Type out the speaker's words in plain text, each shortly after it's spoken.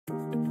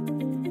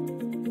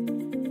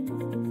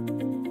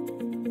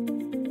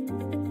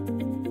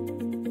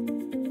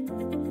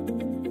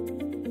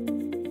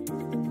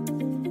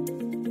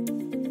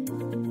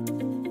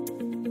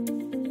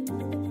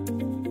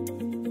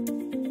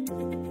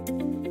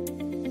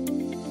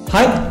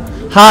Hi.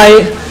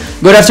 Hi.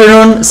 Good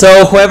afternoon.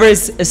 So whoever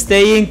is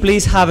staying,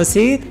 please have a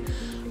seat.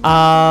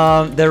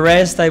 The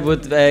rest I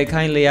would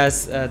kindly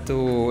ask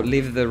to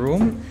leave the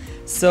room.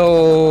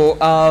 So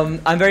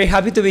I'm very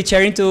happy to be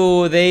chairing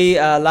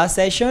today last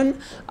session.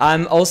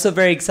 I'm also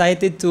very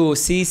excited to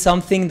see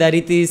something that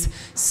it is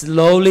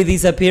slowly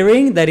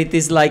disappearing, that it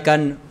is like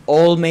an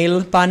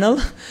all-male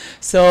panel.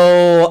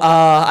 So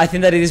I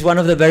think that it is one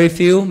of the very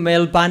few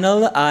male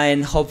panel,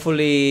 and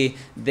hopefully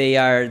they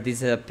are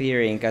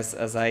disappearing,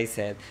 as I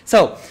said.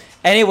 So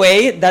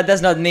anyway, that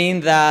does not mean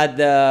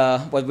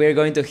that what we're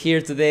going to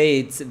hear today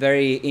it's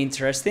very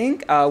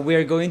interesting.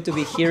 We're going to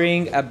be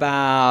hearing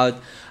about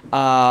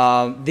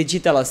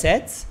digital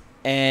assets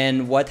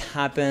and what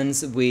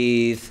happens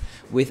with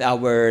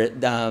our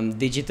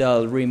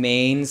digital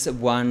remains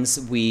once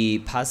we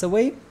pass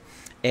away,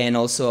 and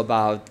also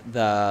about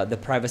the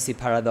privacy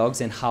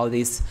paradox and how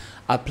this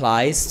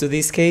applies to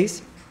this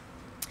case.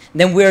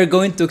 Then we are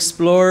going to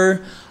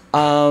explore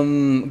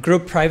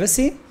group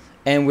privacy,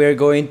 and we're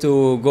going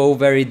to go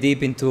very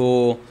deep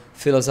into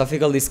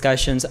philosophical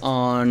discussions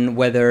on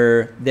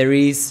whether there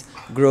is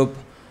group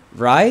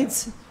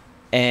rights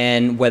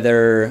and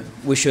whether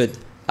we should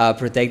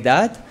protect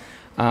that.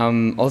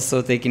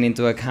 Also taking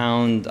into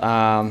account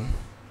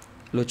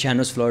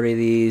Lucianus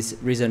Floridi's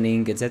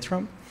reasoning,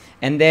 etc.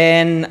 And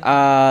then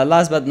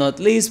last but not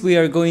least, we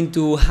are going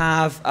to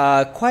have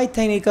a quite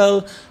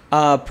technical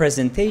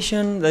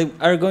presentation that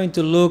are going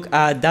to look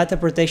at data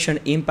protection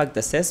impact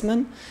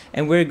assessment,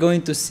 and we're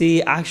going to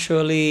see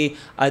actually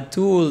a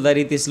tool that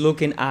it is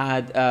looking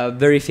at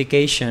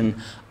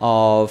verification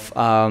of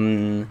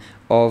an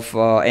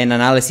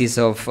analysis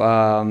of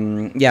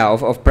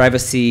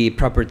privacy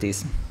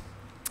properties.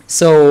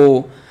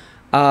 So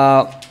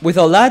with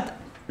all that,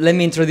 let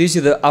me introduce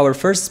you to our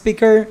first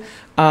speaker.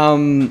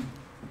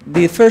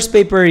 The first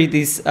paper it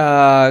is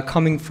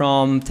coming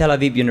from Tel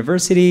Aviv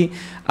University,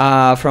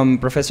 from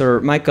Professor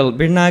Michael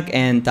Birnhack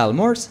and Tal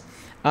Morse.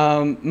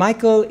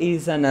 Michael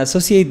is an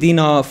Associate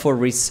Dean for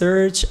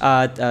Research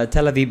at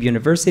Tel Aviv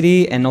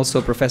University and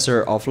also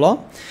Professor of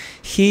Law.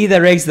 He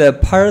directs the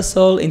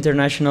Parasol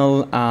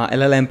International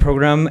LLM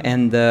program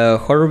and the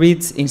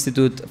Horowitz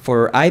Institute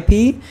for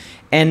IP.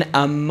 And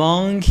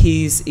among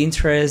his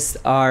interests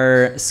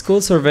are school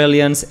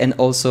surveillance and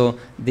also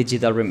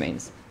digital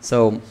remains.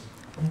 So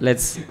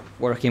let's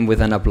work him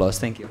with an applause.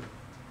 Thank you.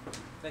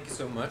 Thank you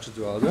so much,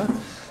 Eduard.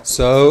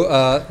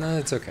 So, no,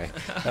 it's okay.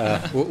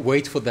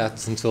 Wait for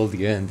that until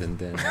the end and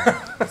then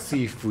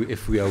see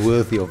if we are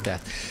worthy of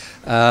that.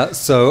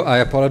 So I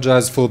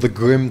apologize for the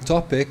grim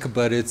topic,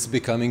 but it's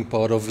becoming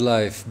part of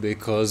life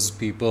because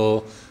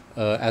people,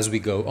 as we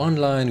go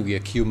online, we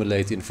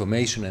accumulate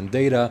information and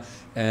data,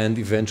 and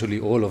eventually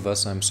all of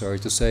us, I'm sorry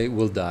to say,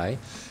 will die.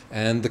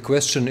 And the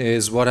question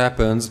is, what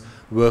happens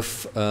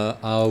with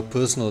our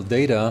personal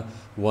data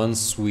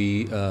once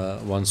we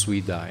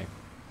die?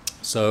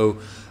 So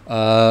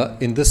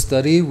in this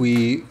study,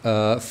 we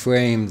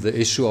frame the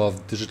issue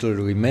of digital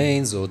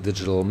remains or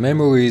digital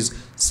memories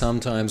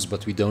sometimes,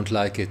 but we don't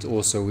like it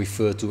also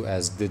referred to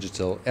as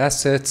digital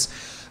assets,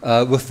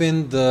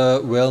 within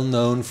the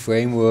well-known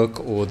framework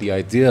or the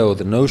idea or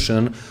the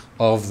notion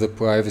of the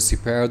privacy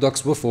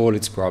paradox with all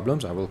its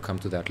problems. I will come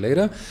to that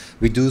later.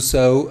 We do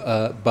so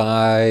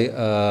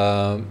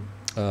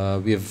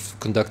we have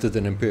conducted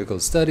an empirical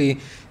study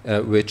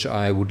which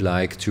I would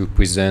like to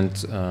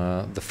present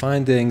the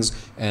findings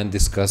and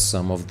discuss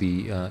some of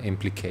the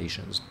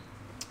implications.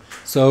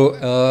 So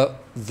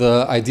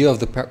the idea of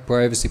the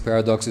privacy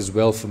paradox is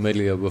well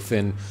familiar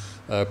within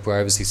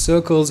privacy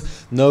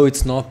circles. No,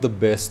 it's not the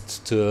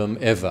best term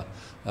ever.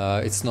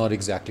 It's not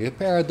exactly a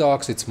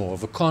paradox, it's more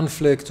of a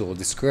conflict or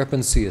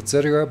discrepancy,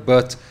 etc.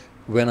 But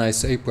when I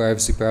say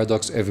privacy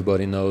paradox,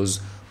 everybody knows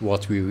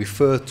what we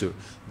refer to.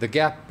 The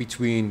gap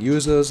between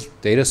users,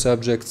 data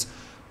subjects,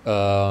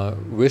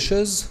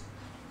 wishes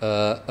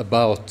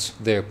about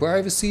their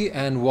privacy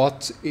and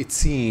what it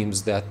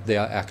seems that they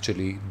are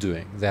actually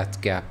doing,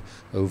 that gap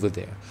over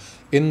there.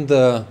 In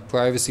the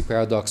privacy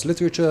paradox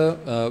literature,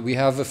 we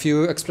have a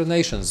few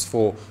explanations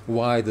for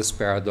why this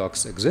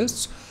paradox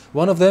exists.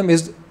 One of them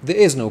is there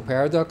is no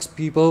paradox.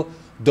 People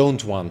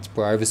don't want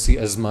privacy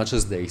as much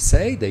as they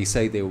say. They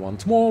say they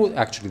want more.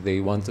 Actually,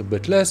 they want a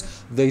bit less.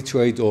 They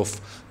trade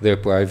off their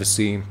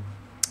privacy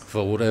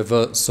for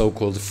whatever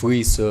so-called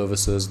free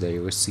services they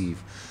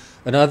receive.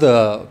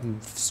 Another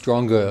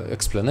stronger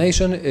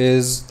explanation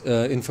is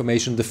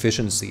information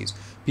deficiencies.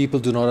 People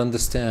do not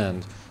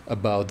understand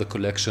about the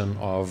collection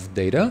of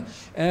data.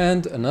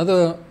 And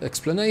another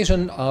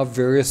explanation are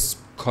various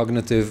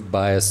cognitive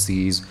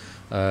biases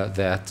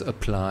that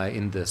apply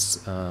in this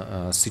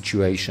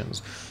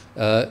situations.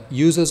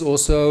 Users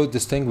also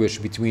distinguish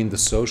between the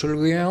social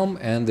realm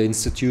and the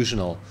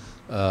institutional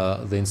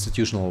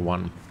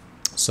one.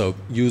 So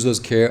users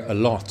care a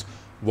lot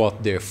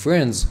what their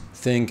friends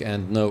think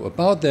and know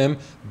about them,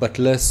 but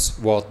less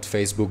what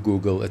Facebook,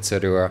 Google,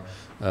 etc.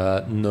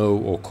 Know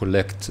or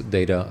collect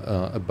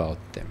data about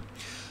them.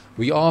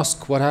 We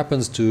ask what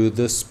happens to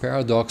this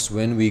paradox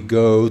when we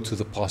go to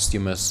the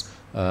posthumous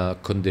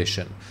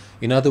condition.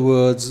 In other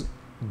words,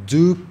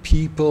 do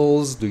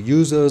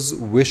users'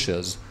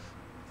 wishes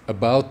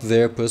about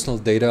their personal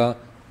data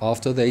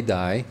after they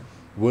die,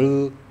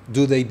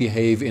 do they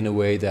behave in a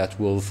way that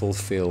will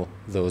fulfill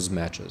those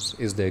matches?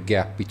 Is there a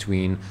gap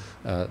between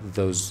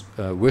those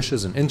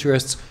wishes and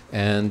interests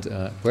and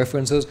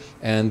preferences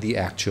and the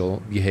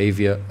actual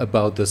behavior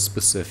about the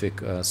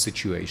specific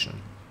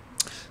situation?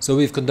 So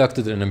we've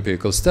conducted an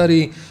empirical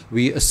study.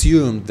 We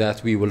assumed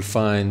that we will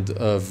find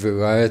a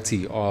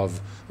variety of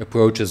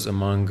approaches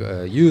among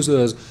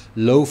users,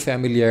 low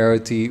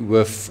familiarity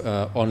with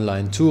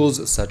online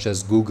tools such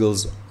as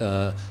Google's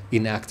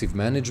inactive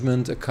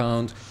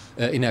account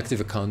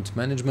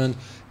management,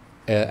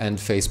 and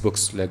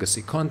Facebook's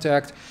legacy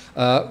contact.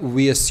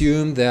 We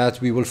assume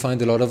that we will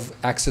find a lot of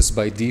access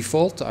by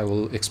default. I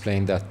will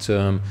explain that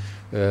term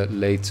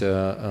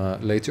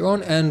later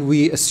on. And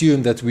we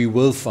assume that we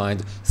will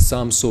find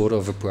some sort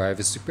of a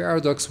privacy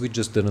paradox. We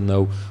just didn't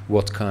know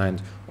what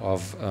kind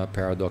of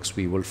paradox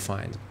we will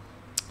find.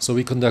 So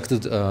we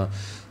conducted a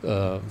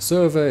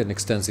survey, an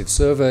extensive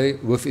survey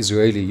with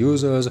Israeli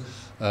users.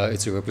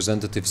 It's a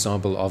representative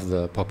sample of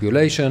the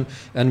population,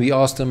 and we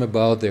asked them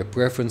about their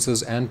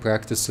preferences and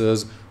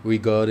practices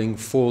regarding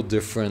 4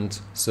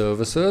 different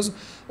services: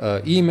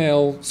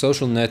 email,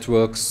 social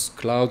networks,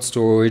 cloud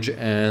storage,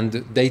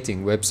 and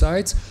dating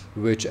websites,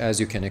 which, as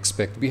you can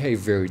expect, behave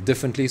very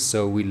differently,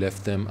 so we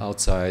left them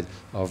outside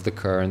of the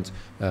current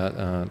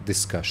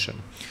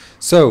discussion.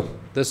 So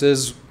this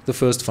is the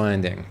first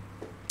finding.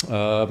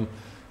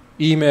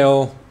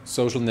 Email,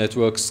 social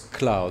networks,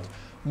 cloud.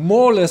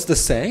 More or less the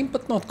same,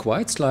 but not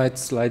quite,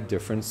 slight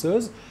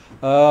differences.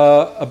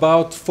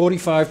 About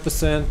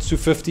 45% to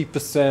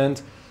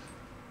 50%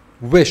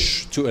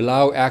 wish to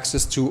allow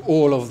access to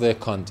all of their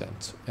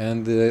content.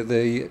 And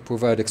they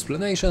provide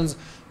explanations.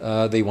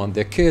 They want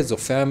their kids or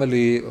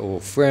family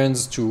or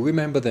friends to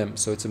remember them.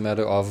 So it's a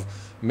matter of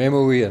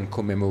memory and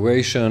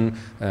commemoration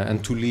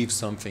and to leave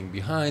something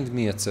behind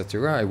me,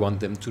 etc. I want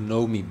them to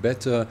know me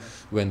better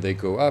when they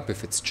grow up,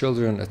 if it's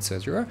children,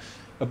 etc.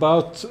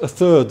 About a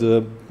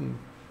third,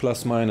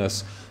 plus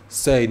minus,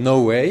 say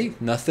no way,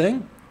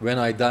 nothing. When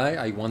I die,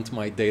 I want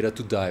my data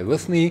to die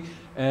with me.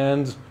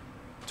 And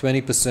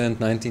 20%,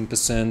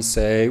 19%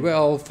 say,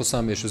 well, for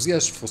some issues,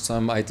 yes, for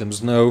some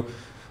items, no.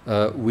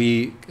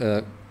 We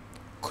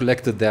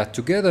collected that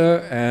together,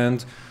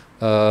 and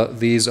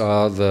these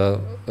are the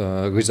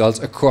results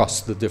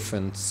across the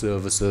different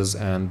services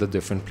and the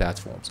different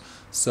platforms.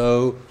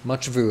 So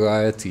much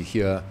variety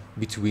here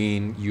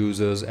between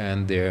users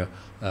and their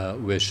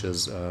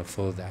wishes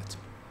for that.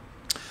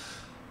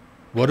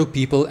 What do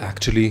people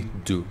actually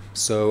do?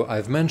 So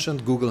I've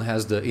mentioned Google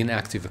has the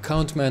inactive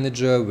account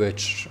manager,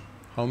 which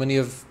how many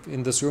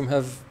in this room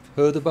have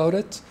heard about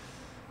it?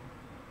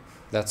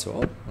 That's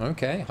all.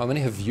 Okay. How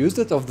many have used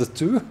it of the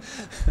 2?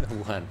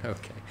 1.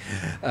 Okay.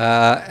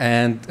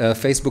 And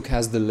Facebook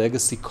has the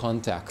legacy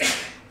contact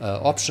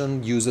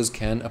option. Users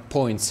can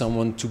appoint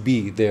someone to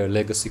be their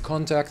legacy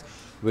contact,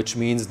 which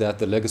means that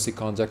the legacy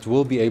contact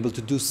will be able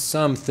to do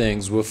some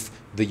things with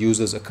the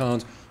user's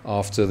account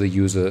after the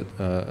user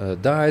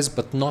dies,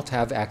 but not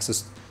have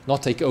access,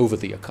 not take over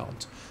the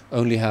account,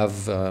 only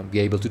have be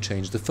able to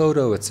change the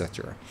photo,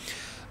 etc.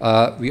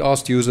 We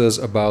asked users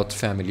about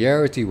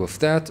familiarity with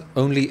that.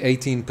 Only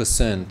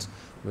 18%,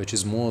 which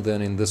is more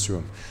than in this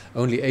room,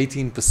 only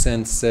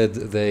 18% said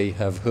they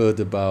have heard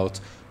about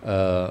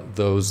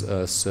those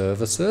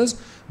services,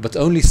 but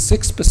only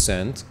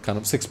 6%, kind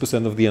of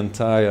 6% of the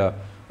entire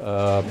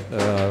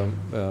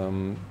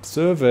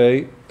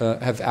survey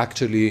have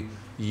actually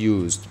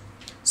used.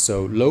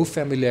 So low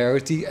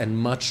familiarity and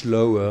much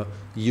lower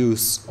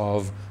use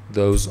of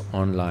those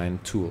online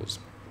tools.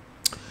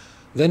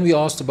 Then we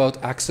asked about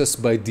access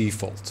by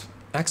default.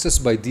 Access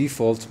by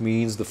default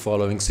means the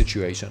following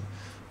situation.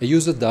 A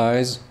user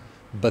dies,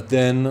 but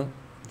then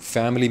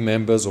family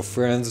members or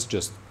friends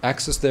just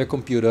access their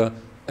computer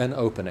and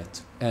open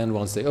it. And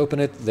once they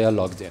open it, they are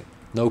logged in.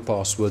 No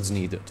passwords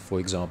needed, for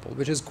example,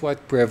 which is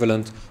quite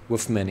prevalent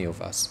with many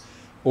of us.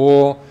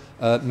 Or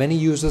many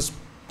users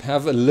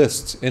have a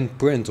list in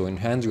print or in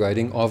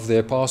handwriting of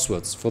their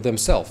passwords for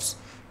themselves,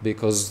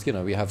 because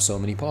we have so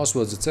many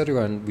passwords,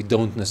 etc., and we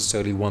don't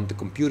necessarily want the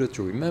computer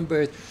to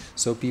remember it,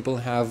 so people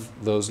have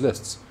those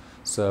lists.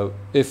 So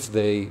if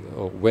they,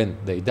 or when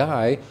they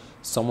die,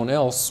 someone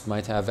else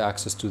might have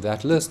access to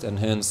that list, and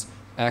hence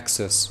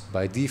access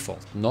by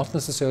default, not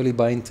necessarily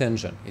by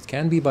intention. It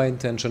can be by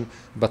intention,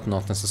 but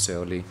not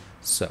necessarily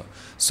so.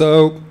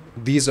 So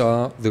these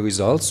are the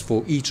results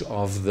for each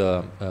of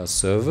the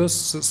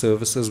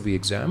services we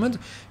examined,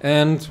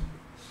 and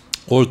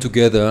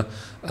altogether,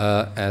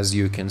 as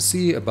you can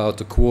see, about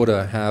a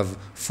quarter have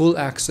full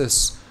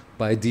access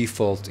by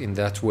default in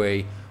that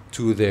way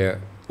to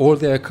all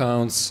their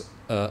accounts.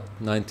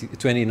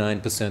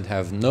 29%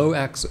 have no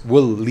access,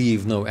 will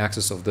leave no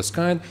access of this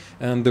kind,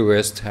 and the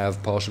rest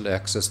have partial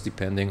access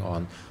depending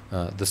on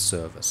the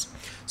service.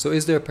 So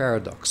is there a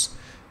paradox?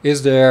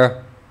 Is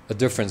there a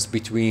difference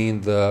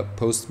between the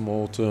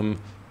post-mortem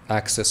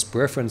access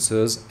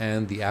preferences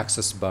and the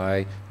access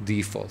by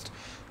default?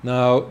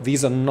 Now,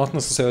 these are not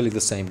necessarily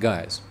the same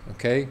guys,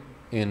 okay,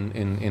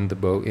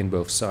 in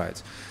both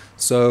sides.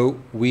 So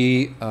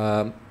we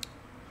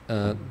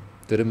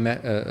did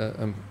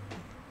a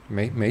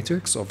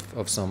matrix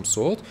of some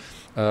sort,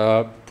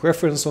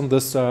 preference on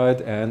this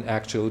side and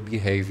actual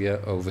behavior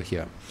over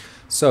here.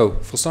 So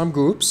for some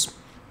groups,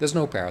 there's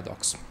no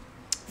paradox.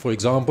 For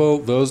example,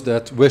 those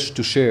that wish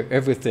to share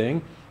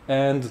everything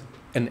and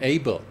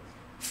enable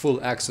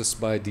full access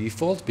by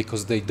default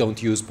because they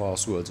don't use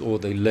passwords, or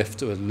they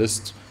left a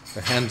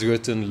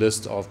handwritten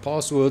list of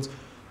passwords,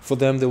 for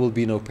them there will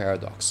be no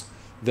paradox.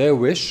 Their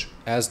wish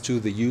as to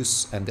the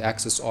use and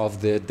access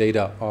of their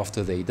data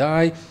after they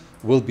die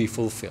will be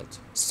fulfilled.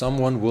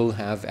 Someone will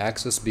have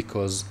access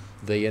because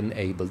they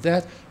enabled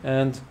that,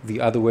 and the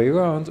other way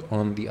around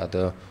on the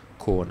other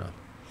corner.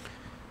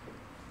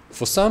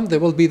 For some, there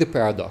will be the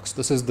paradox.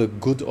 This is the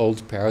good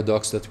old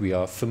paradox that we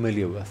are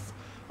familiar with.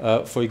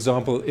 For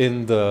example,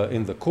 in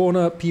the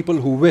corner,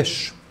 people who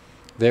wish,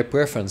 their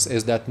preference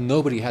is that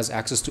nobody has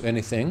access to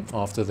anything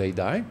after they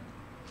die,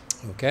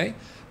 okay?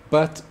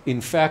 But in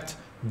fact,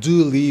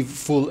 do leave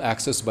full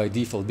access by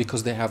default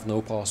because they have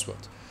no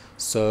password.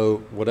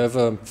 So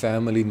whatever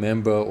family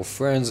member or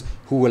friends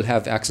who will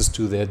have access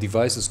to their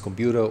devices,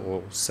 computer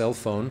or cell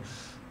phone,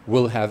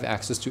 will have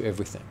access to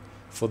everything.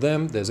 For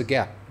them, there's a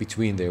gap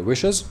between their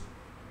wishes,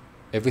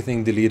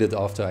 everything deleted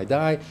after I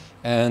die,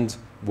 and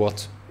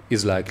what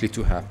is likely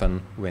to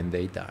happen when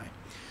they die.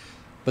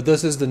 But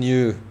this is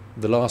the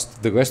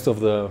rest of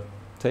the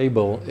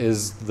table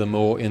is the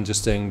more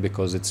interesting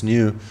because it's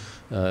new,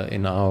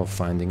 in our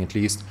finding at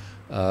least,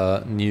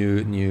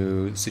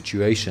 new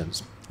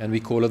situations. And we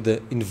call it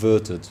the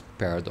inverted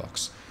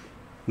paradox.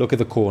 Look at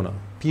the corner.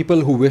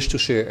 People who wish to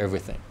share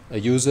everything. A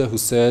user who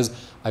says,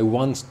 I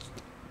want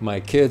my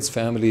kids,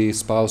 family,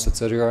 spouse,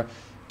 etc.,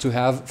 to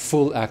have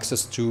full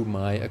access to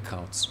my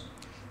accounts.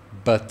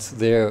 But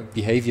their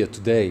behavior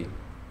today,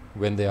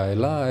 when they are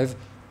alive,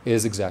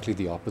 is exactly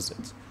the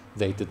opposite.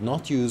 They did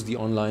not use the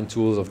online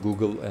tools of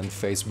Google and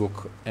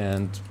Facebook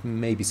and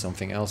maybe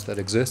something else that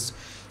exists.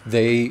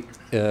 They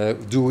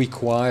do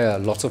require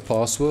lots of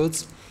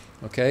passwords,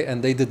 okay,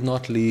 and they did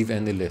not leave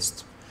any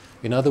list.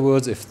 In other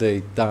words, if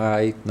they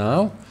die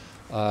now,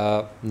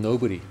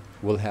 nobody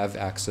will have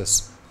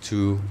access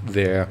to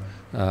their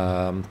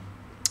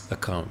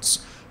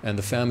accounts. And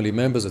the family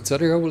members,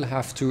 etc., will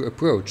have to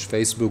approach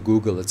Facebook,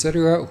 Google,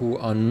 etc., who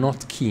are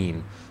not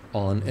keen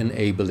on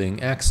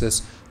enabling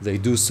access. They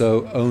do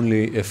so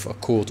only if a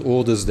court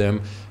orders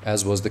them,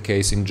 as was the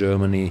case in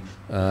Germany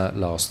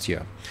last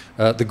year.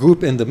 The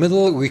group in the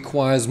middle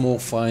requires more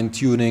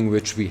fine-tuning,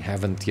 which we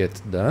haven't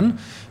yet done.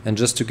 And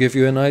just to give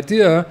you an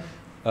idea,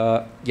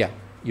 yeah,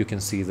 you can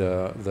see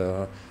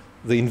the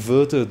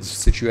inverted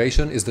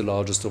situation is the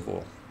largest of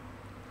all.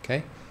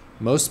 Okay,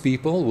 most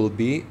people will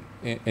be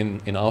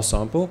in our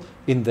sample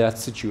in that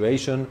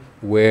situation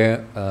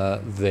where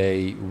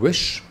they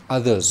wish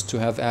others to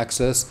have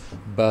access,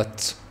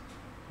 but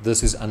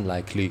this is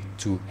unlikely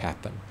to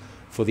happen.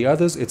 For the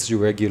others, it's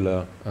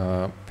irregular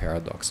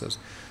paradoxes.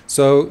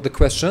 So the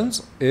question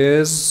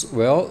is,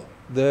 well,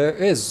 there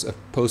is a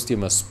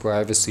posthumous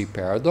privacy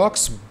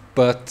paradox,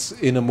 but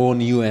in a more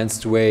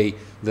nuanced way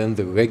than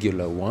the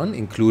regular one,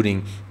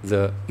 including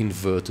the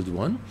inverted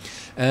one.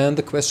 And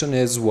the question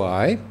is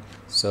why?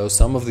 So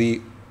some of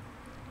the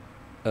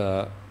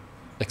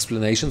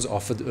explanations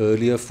offered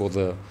earlier for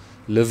the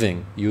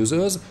living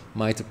users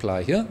might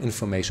apply here.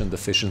 Information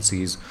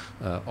deficiencies,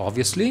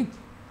 obviously.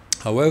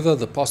 However,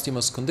 the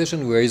posthumous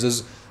condition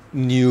raises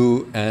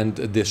new and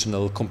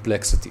additional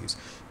complexities.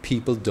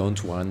 People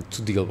don't want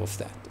to deal with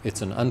that.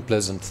 It's an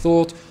unpleasant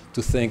thought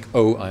to think,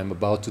 oh, I'm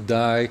about to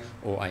die,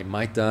 or I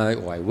might die,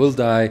 or I will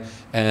die,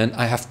 and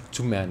I have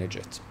to manage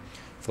it.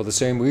 For the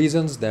same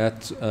reasons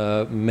that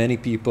many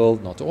people,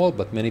 not all,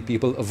 but many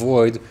people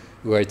avoid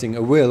writing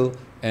a will,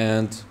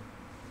 and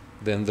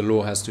then the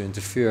law has to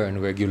interfere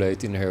and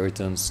regulate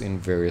inheritance in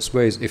various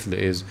ways if there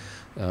is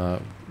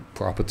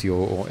property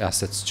or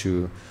assets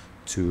to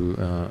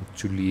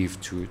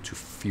leave to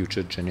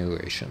future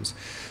generations.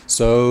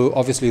 So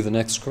obviously the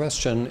next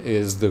question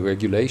is the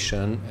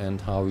regulation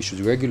and how we should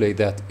regulate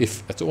that,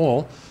 if at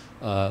all.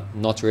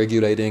 Not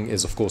regulating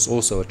is of course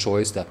also a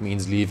choice. That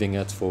means leaving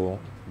it for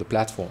the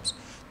platforms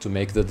to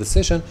make the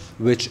decision,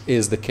 which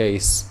is the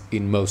case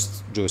in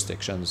most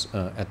jurisdictions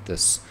at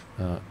this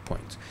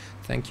point.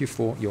 Thank you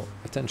for your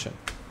attention.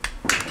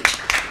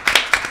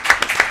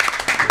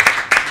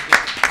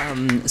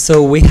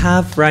 So we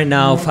have right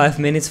now 5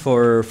 minutes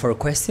for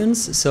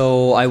questions.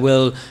 So I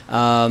will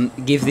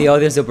give the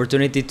audience the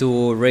opportunity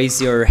to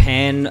raise your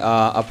hand,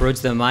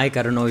 approach the mic.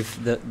 I don't know if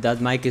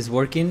that mic is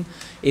working.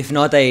 If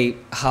not, I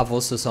have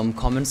also some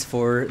comments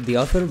for the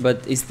author.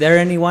 But is there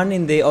anyone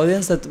in the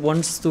audience that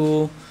wants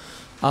to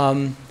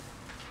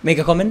make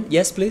a comment?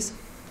 Yes, please.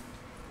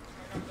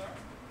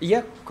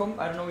 Yeah, come.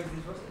 I don't know if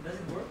this works. Does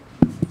it work?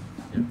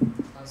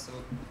 Yeah. So,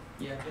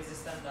 yeah, please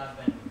stand up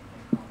and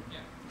come.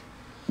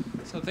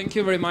 Yeah. So thank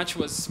you very much.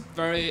 It was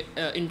very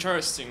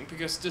interesting,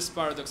 because this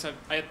paradox,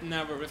 I had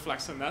never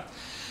reflected on that.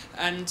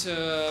 And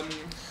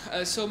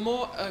so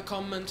more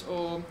comment,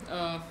 or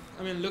I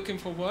mean, looking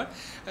forward,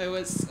 I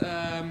was,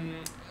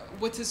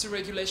 what is the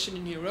regulation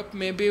in Europe?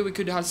 Maybe we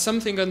could have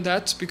something on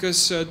that,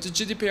 because the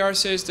GDPR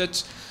says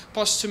that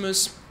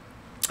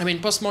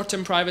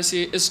post-mortem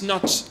privacy is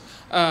not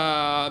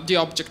the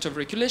object of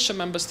regulation.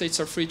 Member states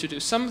are free to do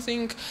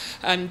something,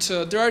 and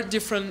there are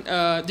different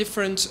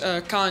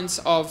kinds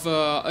of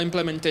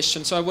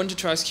implementation. So I wanted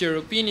to ask your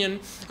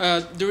opinion.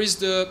 There is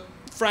the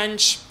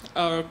French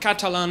or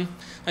Catalan,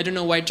 I don't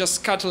know why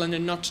just Catalan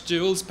and not the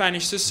old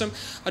Spanish system,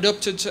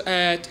 adopted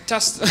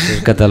test.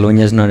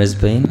 Catalonia is not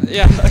Spain.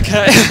 Yeah,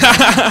 okay.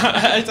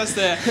 That's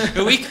the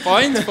weak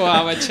point for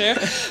our chair.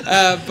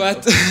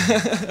 But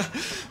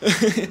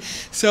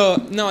so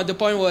no, the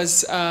point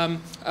was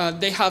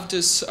they have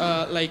this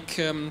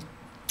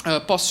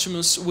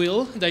posthumous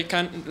will. They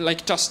can,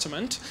 like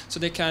testament, so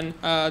they can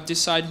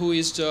decide who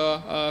is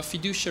the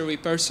fiduciary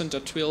person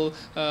that will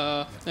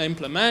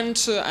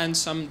implement and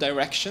some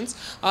directions.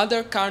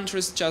 Other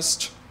countries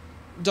just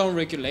don't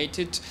regulate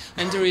it,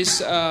 and there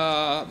is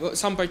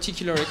some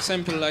particular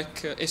example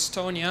like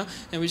Estonia,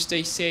 in which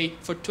they say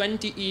for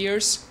 20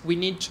 years we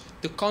need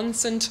the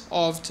consent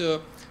of the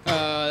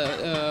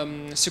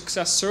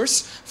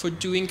successors for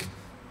doing,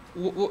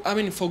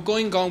 for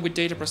going on with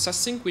data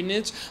processing. We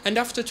need, and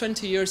after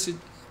 20 years you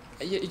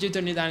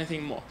don't need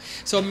anything more.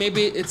 So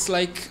maybe it's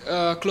like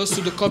close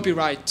to the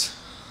copyright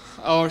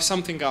or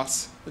something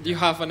else, that you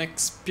have an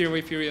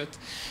expiry period.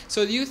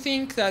 So do you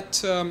think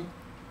that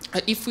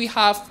if we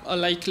have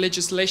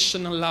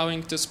legislation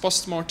allowing this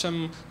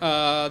post-mortem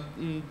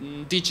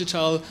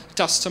digital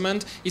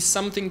testament, is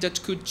something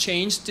that could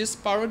change this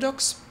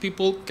paradox?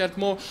 People get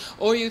more,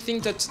 or you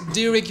think that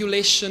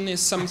deregulation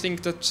is something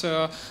that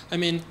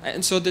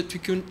and so that we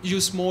can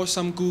use more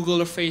some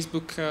Google or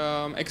Facebook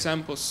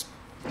examples?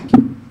 Thank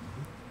you.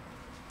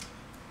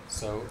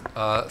 So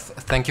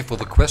thank you for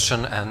the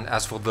question. And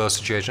as for the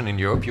situation in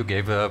Europe, you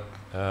gave a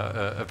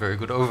very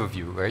good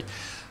overview, right?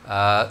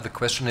 The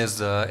question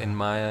is, in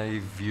my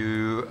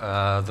view,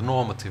 the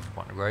normative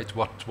one, right?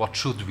 What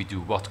should we do?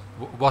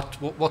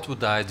 What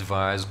would I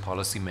advise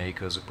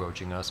policymakers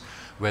approaching us,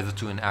 whether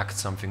to enact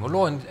something or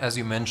law? And as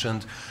you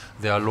mentioned,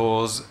 there are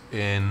laws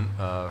in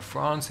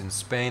France, in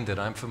Spain that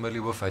I'm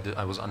familiar with.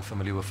 I was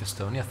unfamiliar with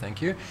Estonia.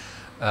 Thank you.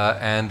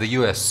 And the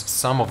US,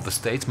 some of the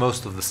states,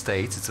 most of the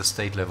states, it's a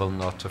state level,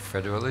 not a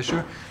federal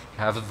issue,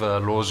 have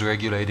laws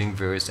regulating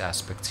various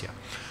aspects here.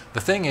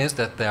 The thing is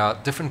that there are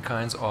different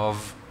kinds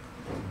of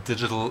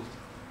digital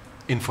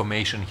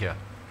information here.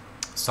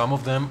 Some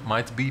of them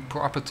might be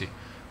property.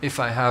 If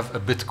I have a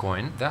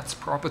Bitcoin, that's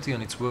property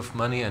and it's worth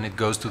money and it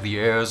goes to the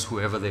heirs,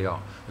 whoever they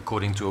are,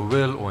 according to a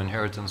will or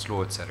inheritance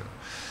law, etc.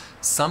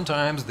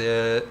 Sometimes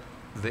the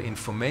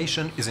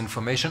information is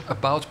information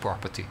about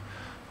property.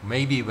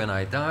 Maybe when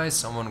I die,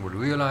 someone will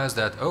realize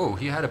that, oh,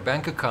 he had a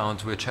bank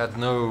account which had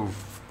no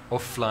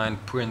offline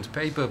print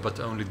paper but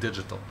only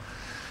digital.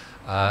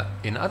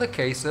 In other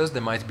cases,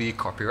 there might be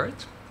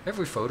copyright.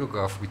 Every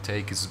photograph we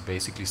take is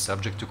basically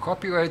subject to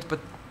copyright, but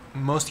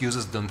most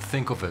users don't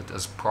think of it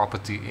as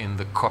property in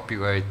the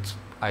copyright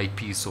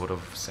IP sort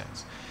of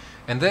sense.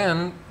 And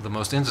then the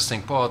most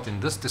interesting part in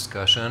this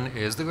discussion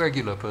is the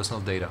regular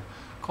personal data.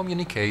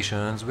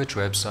 Communications, which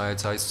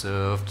websites I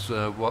served,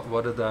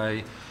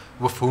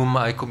 with whom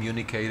I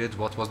communicated,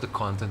 what was the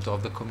content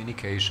of the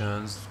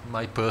communications,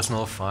 my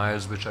personal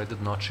files which I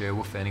did not share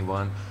with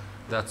anyone,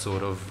 that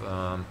sort of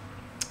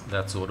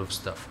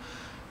stuff.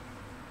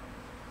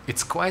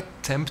 It's quite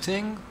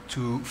tempting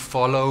to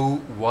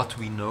follow what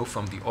we know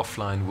from the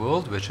offline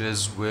world, which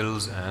is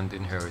wills and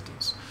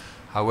inheritance.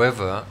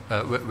 However,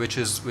 which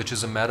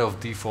is a matter of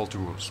default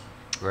rules,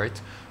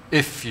 right?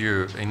 If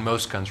you, in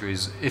most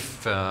countries,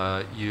 if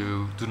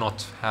you do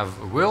not have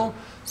a will,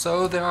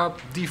 so there are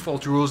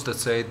default rules that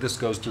say this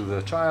goes to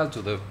the child,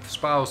 to the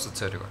spouse,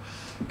 etc.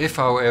 If,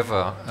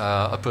 however,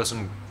 a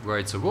person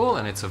writes a will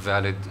and it's a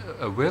valid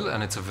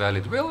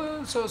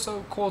will,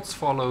 so courts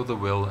follow the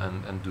will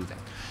and do that.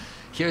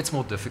 Here it's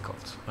more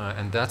difficult,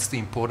 and that's the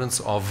importance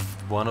of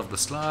one of the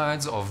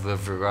slides, of the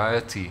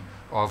variety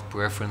of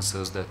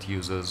preferences that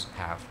users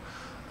have.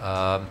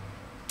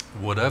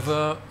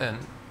 Whatever, and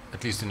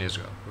at least in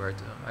Israel, right?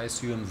 I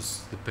assume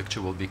the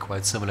picture will be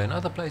quite similar in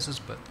other places,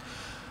 but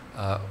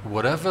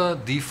whatever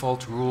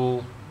default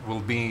rule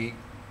will be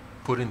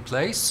put in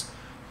place,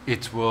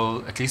 it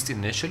will, at least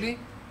initially,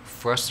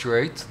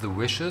 frustrate the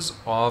wishes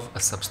of a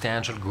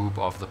substantial group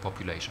of the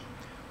population.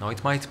 Now,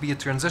 it might be a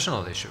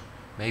transitional issue.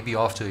 Maybe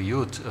after a year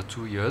or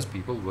 2 years,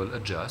 people will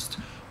adjust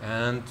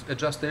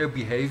their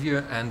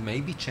behavior and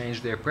maybe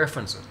change their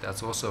preferences.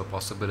 That's also a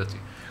possibility,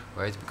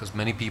 right? Because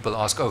many people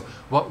ask, oh,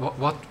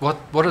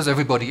 what does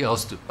everybody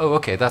else do? Oh,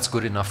 okay, that's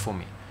good enough for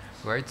me,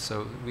 right?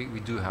 So we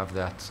do have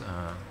that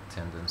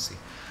tendency.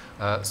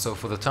 So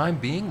for the time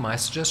being, my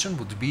suggestion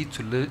would be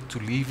to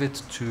leave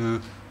it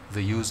to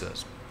the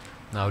users.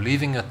 Now,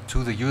 leaving it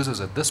to the users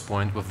at this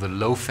point with the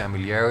low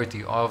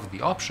familiarity of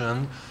the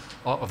option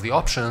of the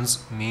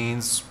options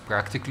means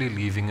practically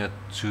leaving it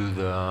to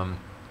the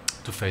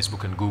to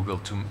Facebook and Google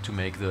to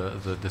make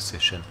the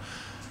decision.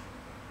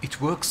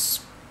 It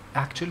works,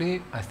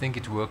 actually, I think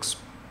it works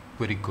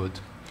pretty good.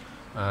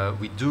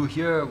 We do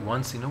hear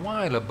once in a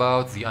while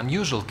about the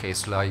unusual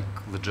case, like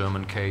the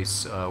German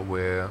case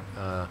where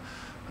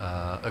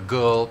a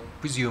girl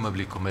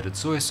presumably committed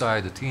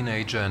suicide, a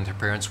teenager, and her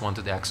parents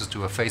wanted access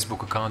to a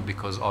Facebook account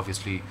because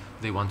obviously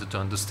they wanted to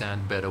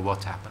understand better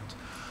what happened.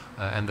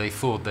 And they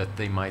thought that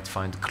they might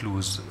find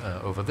clues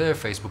over there.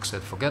 Facebook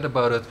said forget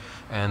about it,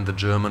 and the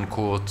German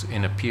court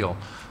in appeal,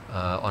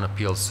 on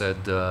appeal said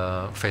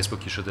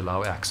Facebook, you should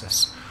allow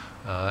access.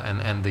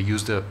 And they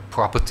used a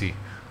property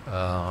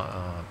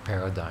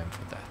paradigm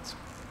for that.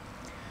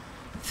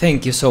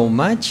 Thank you so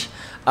much.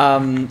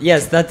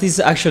 Yes, that is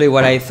actually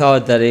what I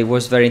thought, that it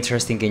was very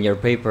interesting in your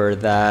paper,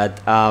 that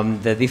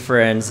the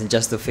difference, and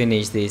just to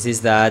finish this,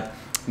 is that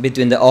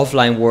between the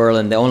offline world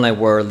and the online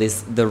world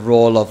is the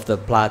role of the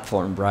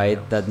platform, right?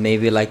 Yeah. That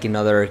maybe like in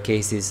other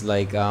cases,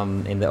 like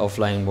in the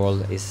offline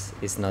world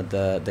is not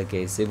the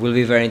case. It will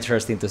be very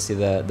interesting to see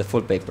the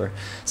full paper.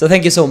 So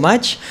thank you so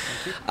much.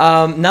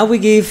 Now we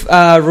give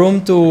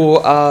room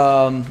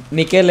to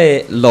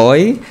Michele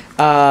Loi,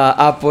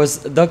 a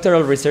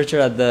postdoctoral researcher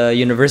at the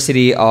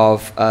University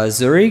of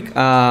Zurich,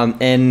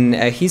 and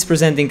he's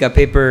presenting a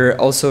paper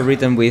also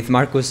written with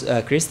Markus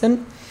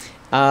Christen.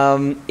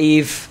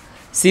 If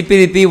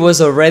CPDP was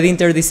already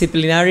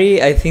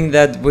interdisciplinary, I think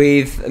that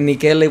with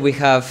Michele we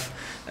have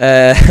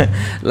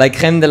like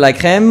crème de la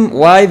crème.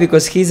 Why?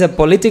 Because he's a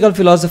political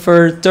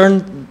philosopher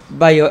turned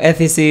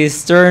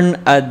bioethicist turned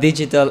a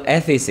digital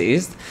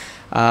ethicist.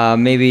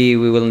 Maybe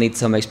we will need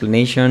some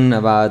explanation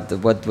about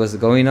what was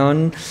going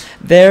on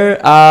there.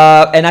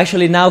 And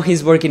actually now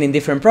he's working in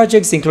different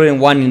projects,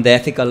 including one in the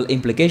ethical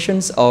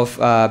implications of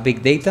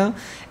big data.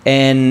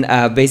 And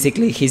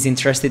basically he's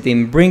interested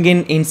in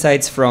bringing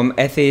insights from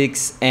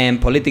ethics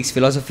and politics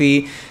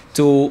philosophy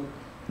to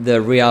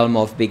the realm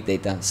of big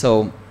data.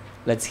 So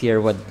let's hear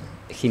what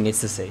he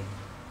needs to say.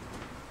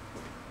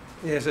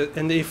 Yes,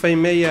 and if I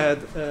may add,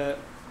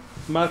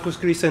 Markus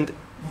Christen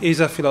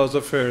is a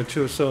philosopher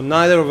too, so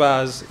neither of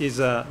us is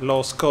a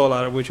law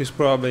scholar, which is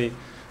probably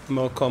a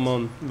more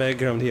common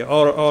background here,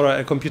 or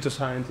a computer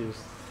scientist.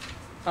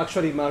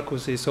 Actually,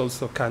 Markus is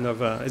also kind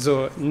of a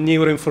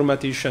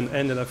neuroinformatician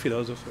and a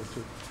philosopher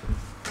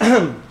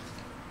too.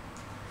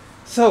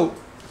 So,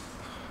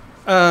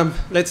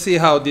 let's see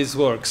how this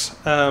works.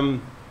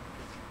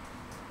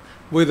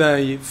 With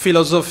a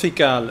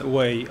philosophical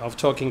way of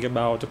talking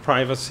about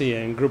privacy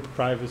and group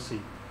privacy.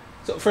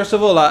 So first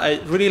of all, I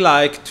really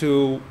like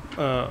to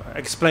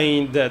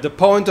explain that the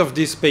point of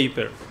this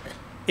paper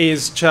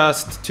is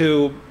just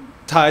to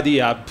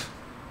tidy up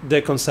the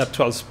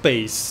conceptual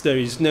space. There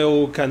is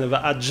no kind of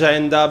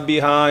agenda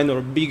behind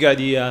or big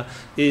idea.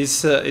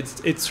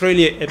 It's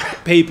really a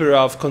paper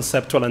of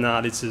conceptual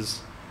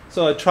analysis.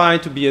 So I try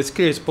to be as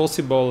clear as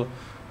possible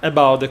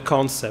about the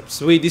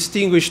concepts. We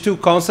distinguish two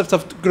concepts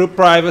of group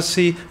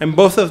privacy, and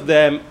both of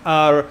them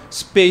are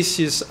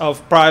spaces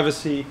of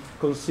privacy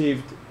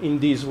conceived in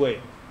this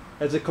way,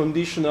 as a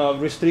condition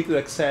of restricted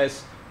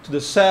access to the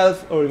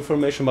self or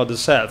information about the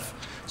self.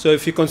 So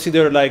if you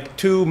consider like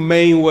two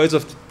main ways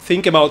of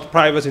think about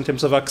privacy in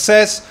terms of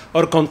access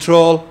or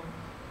control,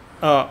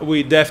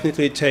 we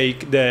definitely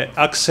take the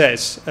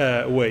access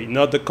way,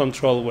 not the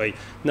control way.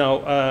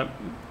 Now,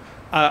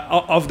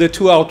 of the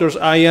two authors,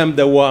 I am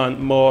the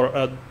one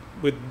more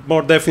with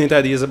more definite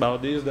ideas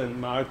about this than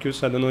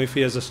Markus. I don't know if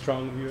he has a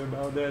strong view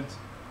about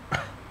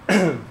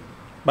that.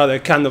 But I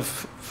kind of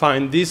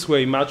find this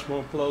way much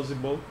more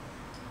plausible.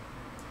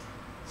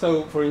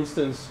 So, for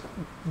instance,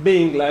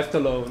 being left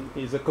alone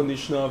is a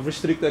condition of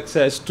restricted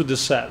access to the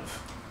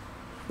self.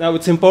 Now,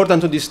 it's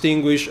important to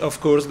distinguish,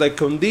 of course, the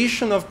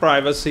condition of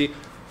privacy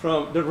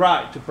from the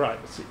right to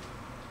privacy.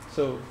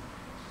 So,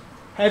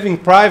 having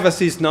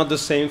privacy is not the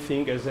same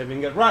thing as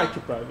having a right to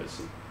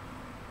privacy.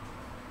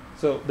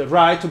 So, the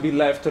right to be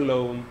left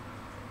alone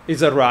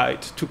is a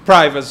right to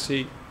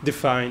privacy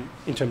defined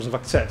in terms of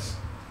access.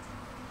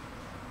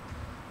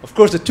 Of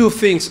course, the two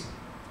things,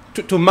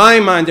 to my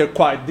mind, they're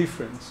quite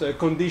different. So a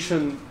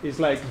condition is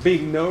like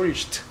being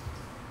nourished,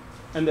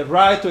 and the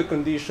right to a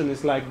condition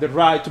is like the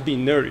right to be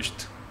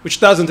nourished, which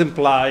doesn't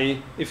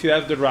imply, if you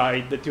have the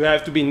right, that you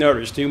have to be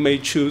nourished. You may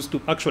choose to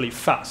actually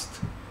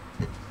fast.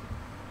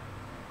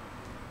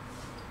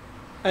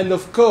 And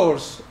of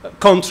course,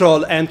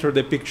 control entered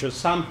the picture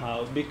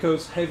somehow,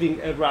 because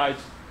having a right,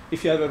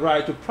 if you have a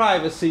right to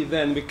privacy,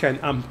 then we can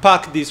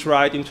unpack this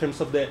right in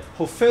terms of the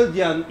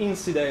Hofeldian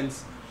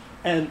incidents.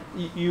 And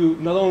you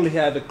not only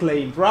have a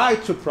claimed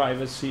right to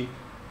privacy,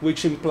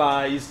 which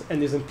implies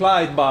and is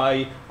implied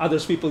by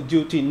others people's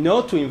duty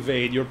not to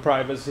invade your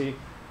privacy,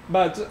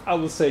 but I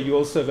would say you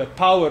also have a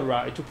power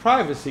right to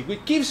privacy,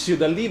 which gives you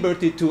the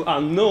liberty to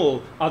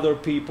annul other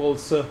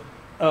people's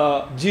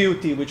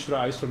duty which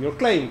derives from your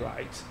claimed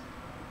right.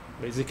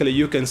 Basically,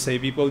 you can say,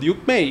 people, you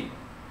may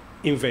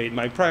invade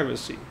my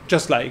privacy,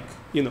 just like,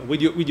 you know,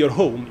 with your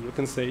home. You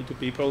can say to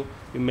people,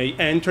 you may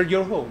enter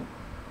your home.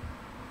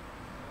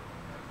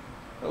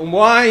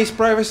 Why is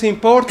privacy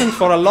important?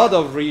 For a lot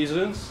of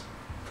reasons.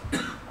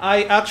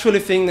 I actually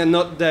think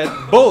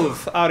that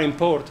both are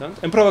important,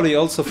 and probably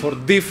also for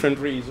different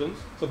reasons.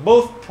 So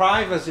both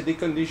privacy, the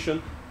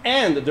condition,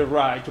 and the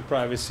right to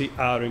privacy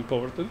are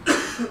important.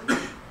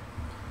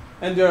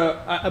 And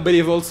I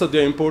believe also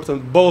they're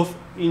important both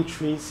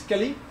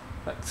intrinsically.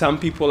 Like some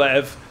people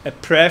have a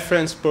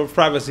preference for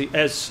privacy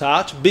as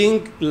such.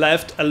 Being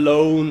left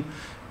alone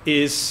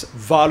is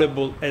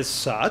valuable as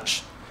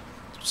such,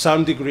 to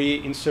some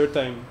degree,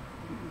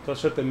 to a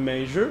certain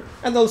measure,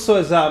 and also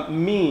as a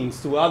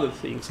means to other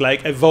things,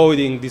 like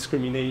avoiding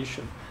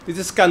discrimination. This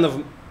is kind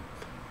of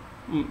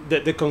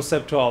the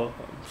conceptual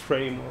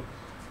framework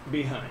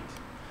behind.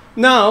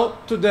 Now,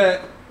 to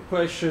the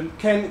question,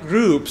 can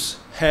groups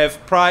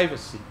have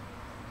privacy?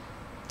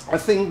 I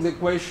think the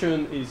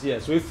question is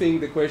yes. We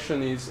think the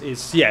question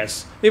is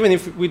yes. Even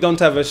if we don't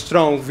have a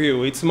strong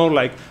view, it's more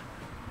like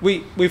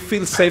we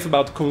feel safe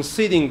about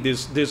conceding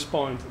this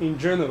point in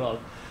general.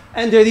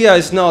 And the idea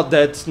is not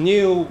that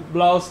new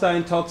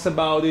Blaustein talks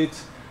about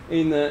it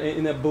in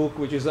a book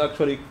which is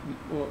actually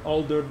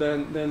older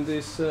than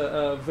this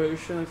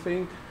version, I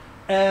think.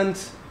 And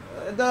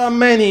there are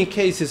many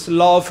cases.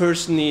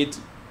 Lovers need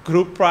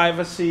group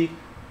privacy,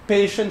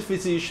 patient,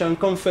 physician,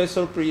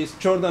 confessor, priest,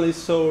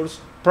 journalist, source,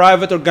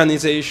 private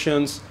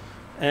organizations,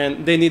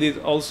 and they need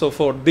it also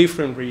for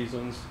different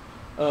reasons,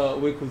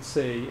 we could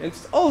say.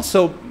 It's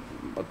also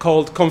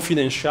called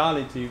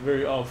confidentiality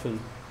very often.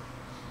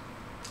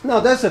 Now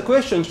that's a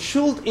question,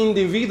 should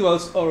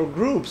individuals or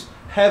groups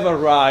have a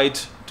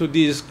right to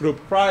this group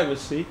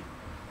privacy,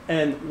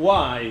 and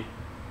why?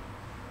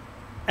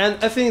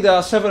 And I think there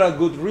are several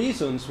good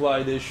reasons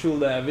why they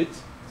should have it.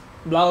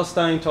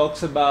 Blaustein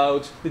talks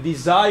about the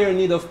desire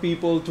need of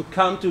people to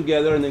come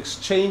together and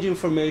exchange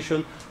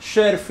information,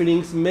 share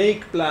feelings,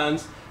 make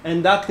plans,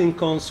 and act in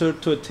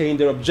concert to attain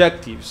their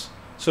objectives.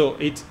 So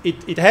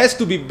it has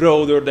to be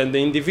broader than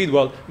the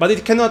individual, but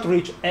it cannot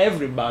reach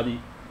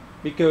everybody,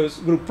 because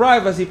group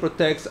privacy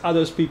protects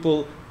other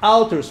people's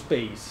outer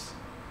space,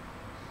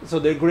 so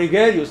their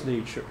gregarious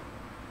nature.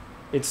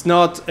 It's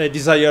not a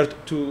desire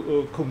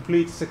to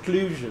complete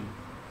seclusion.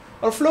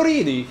 Or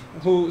Floridi,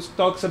 who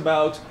talks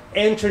about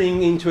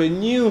entering into a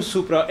new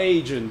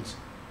supra-agent,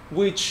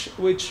 which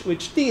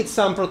needs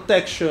some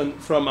protection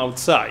from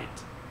outside.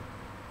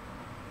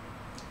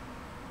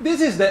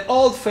 This is the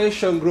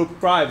old-fashioned group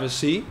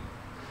privacy,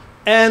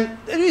 and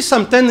there is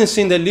some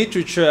tendency in the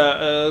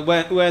literature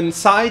when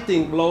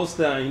citing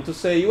Blaustein to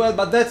say, well,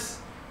 but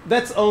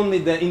that's only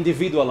the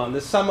individual and the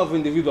sum of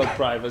individual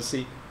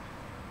privacy.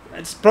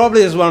 It's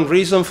probably as one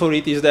reason for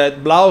it is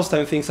that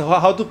Blaustein thinks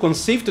how to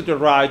conceive to the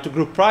right to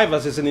group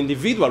privacy as an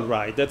individual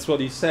right. That's what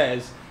he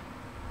says.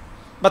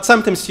 But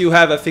sometimes you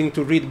have, I think,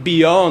 to read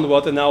beyond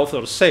what an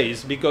author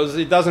says, because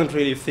it doesn't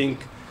really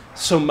think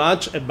so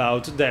much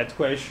about that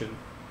question.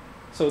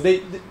 So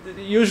they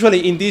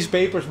usually in these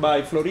papers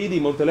by Floridi,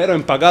 Montelero,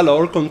 and Pagallo,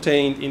 all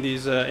contained in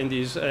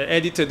this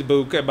edited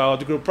book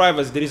about group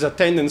privacy, there is a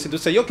tendency to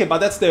say, okay, but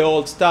that's the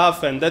old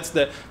stuff, and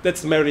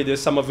that's merely the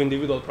sum of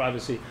individual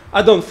privacy.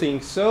 I don't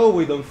think so.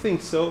 We don't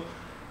think so.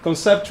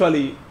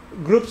 Conceptually,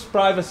 group's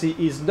privacy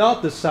is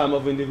not the sum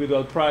of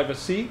individual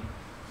privacy,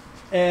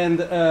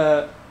 and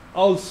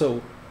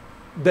also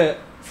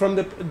from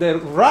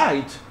the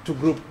right to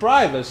group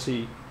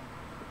privacy.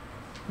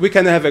 We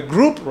can have a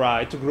group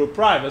right to group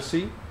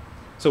privacy.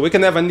 So we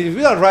can have an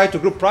individual right to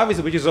group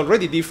privacy, which is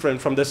already different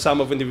from the sum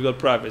of individual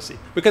privacy.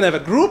 We can have a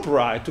group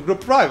right to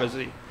group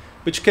privacy,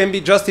 which can be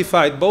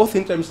justified both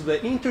in terms of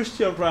the interest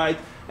of right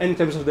and in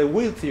terms of the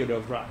will theory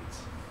of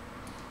rights.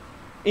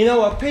 In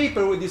our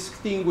paper, we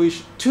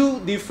distinguish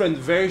two different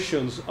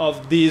versions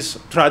of this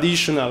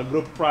traditional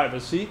group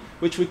privacy,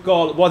 which we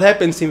call what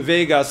happens in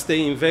Vegas,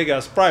 stay in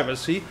Vegas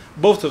privacy,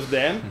 both of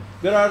them.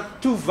 There are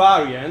two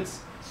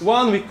variants.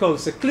 One we call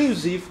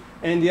seclusive,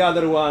 and the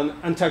other one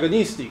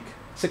antagonistic.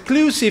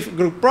 Seclusive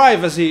group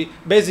privacy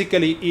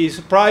basically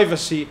is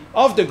privacy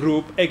of the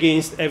group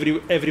against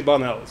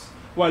everyone else,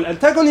 while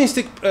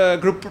antagonistic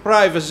group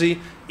privacy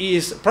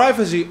is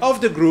privacy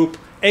of the group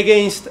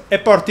against a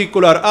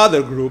particular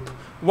other group,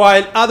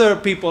 while other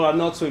people are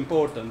not so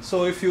important.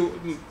 So if you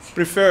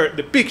prefer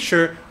the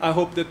picture, I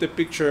hope that the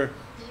picture...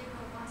 Can you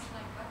go one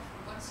slide back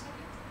for 1 second?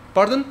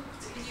 Pardon? Can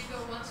you go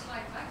one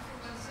slide back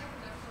for 1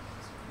 second? I thought this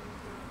was really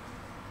cool.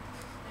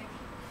 Thank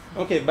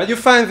you. Okay, but you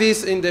find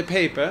this in the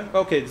paper.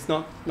 Okay, it's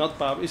not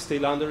published, it's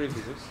still under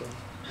review, so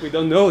we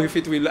don't know if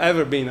it will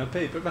ever be in a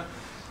paper. But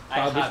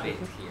I have it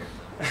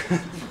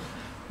here.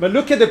 But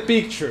look at the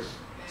picture.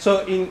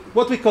 So in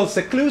what we call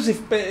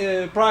seclusive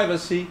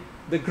privacy,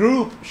 the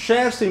group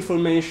shares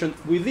information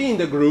within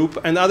the group,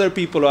 and other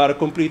people are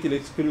completely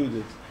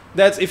excluded.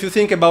 That's, if you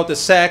think about a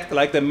sect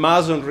like the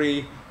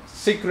Masonry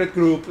secret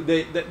group,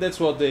 that's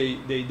what they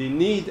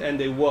need and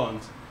they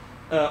want.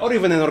 Or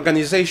even an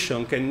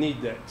organization can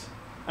need that.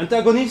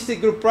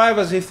 Antagonistic group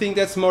privacy, I think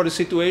that's more the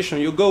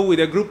situation. You go with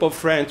a group of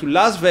friends to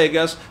Las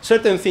Vegas,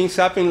 certain things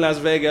happen in Las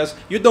Vegas,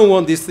 you don't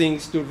want these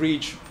things to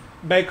reach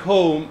back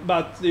home,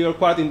 but you're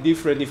quite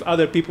indifferent if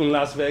other people in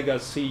Las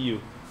Vegas see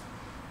you.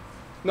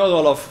 Not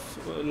all of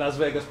Las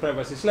Vegas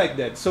privacy is like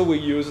that. So we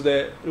use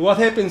what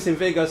happens in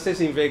Vegas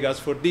stays in Vegas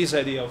for this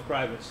idea of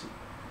privacy.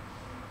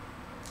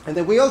 And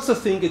then we also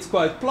think it's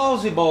quite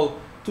plausible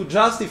to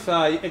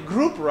justify a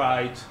group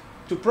right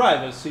to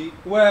privacy,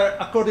 where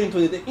according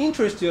to the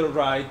interstitial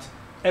right,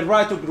 a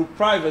right to group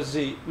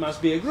privacy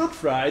must be a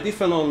group right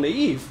if and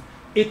only if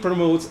it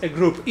promotes a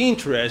group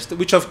interest,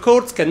 which of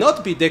course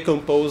cannot be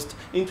decomposed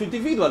into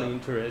individual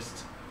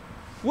interest,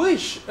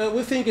 which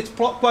we think it's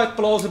quite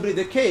plausibly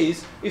the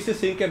case if you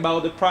think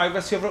about the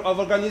privacy of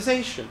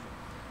organization.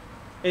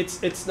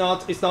 It's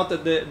not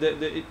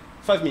the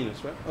 5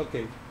 minutes, right?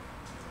 Okay.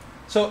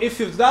 So if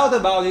you doubt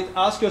about it,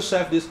 ask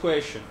yourself this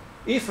question.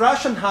 If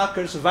Russian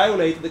hackers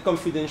violate the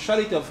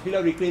confidentiality of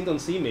Hillary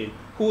Clinton's email,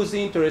 whose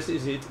interest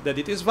is it that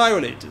it is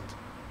violated?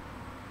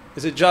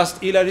 Is it just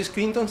Hillary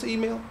Clinton's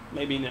email?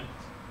 Maybe not.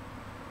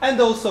 And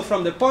also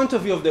from the point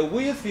of view of the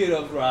Will theory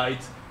of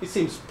rights, it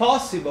seems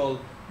possible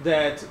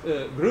that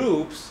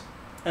groups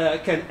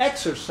can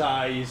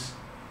exercise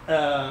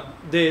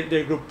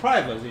their group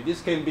privacy.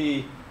 This can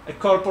be a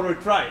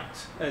corporate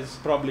right, as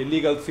probably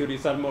legal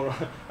theories are more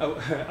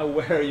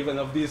aware even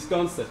of these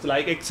concepts,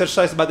 like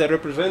exercised by the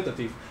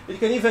representative. It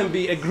can even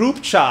be a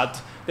group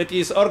chat that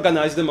is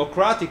organized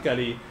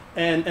democratically,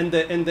 and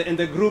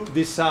the group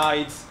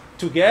decides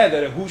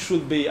together who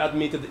should be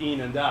admitted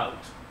in and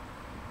out.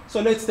 So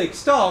let's take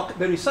stock.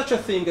 There is such a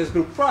thing as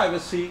group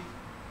privacy,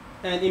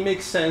 and it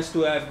makes sense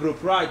to have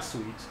group rights to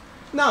it.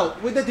 Now,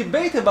 with the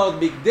debate about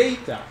big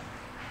data,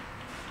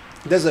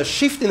 there's a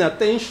shift in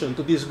attention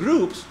to these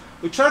groups,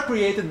 which are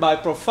created by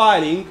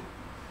profiling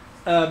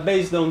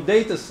based on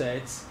data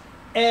sets,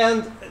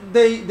 and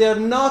they're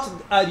not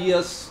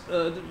ideas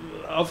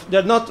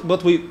they're not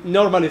what we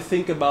normally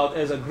think about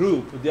as a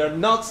group. They are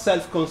not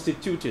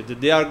self-constituted.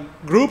 They are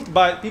grouped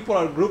by, people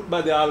are grouped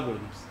by the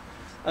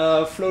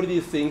algorithms.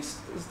 Florian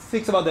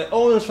thinks about the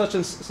owners such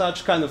and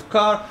such kind of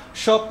car,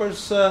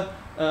 shoppers,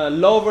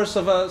 lovers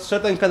of a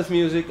certain kind of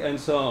music, and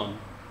so on.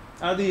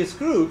 Are these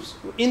groups?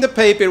 In the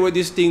paper, we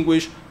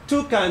distinguish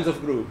two kinds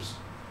of groups: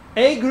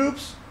 A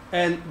groups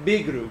and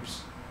B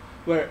groups.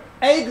 Where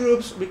A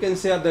groups, we can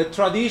say, are the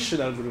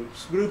traditional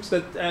groups, groups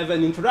that have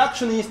an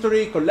interaction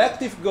history,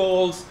 collective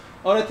goals,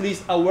 or at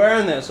least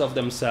awareness of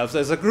themselves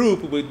as a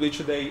group with which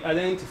they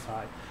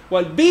identify.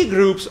 While B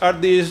groups are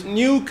these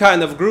new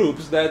kind of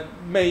groups that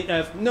may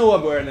have no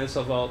awareness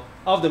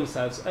of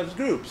themselves as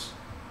groups.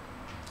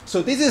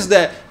 So this is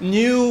the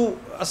new,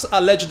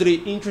 allegedly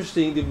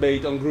interesting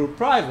debate on group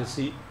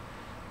privacy.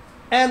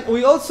 And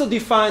we also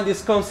define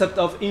this concept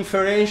of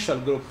inferential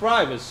group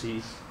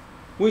privacy,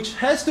 which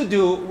has to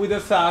do with the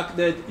fact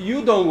that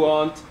you don't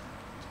want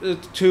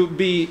to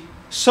be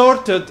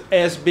sorted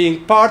as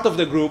being part of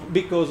the group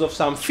because of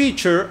some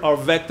feature or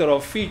vector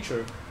of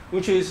feature,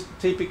 which is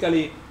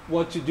typically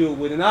what you do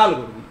with an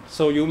algorithm.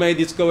 So you may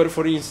discover,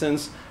 for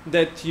instance,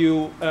 that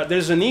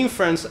there's an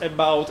inference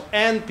about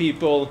N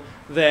people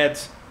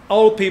that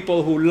all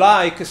people who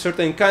like a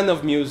certain kind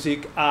of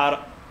music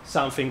are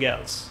something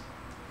else.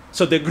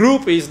 So the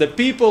group is the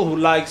people who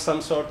like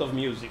some sort of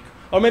music.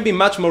 Or maybe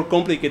much more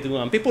complicated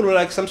one. People who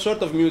like some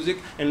sort of music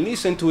and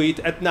listen to it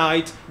at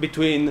night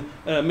between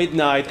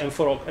midnight and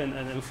 4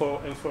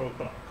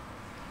 o'clock.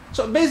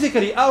 So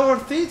basically, our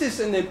thesis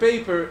in the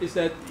paper is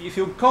that if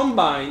you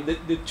combine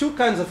the two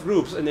kinds of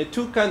groups and the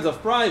two kinds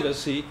of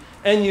privacy,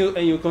 and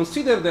you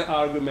consider the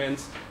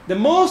arguments, the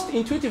most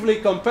intuitively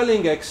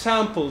compelling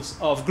examples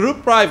of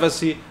group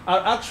privacy are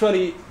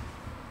actually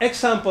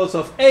examples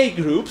of A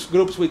groups,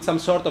 groups with some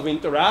sort of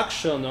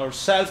interaction or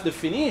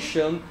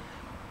self-definition,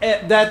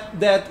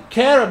 that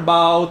care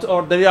about,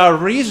 or there are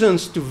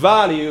reasons to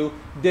value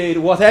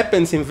what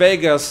happens in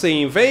Vegas,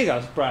 say in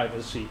Vegas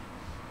privacy.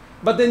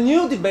 But the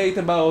new debate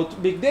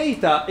about big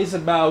data is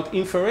about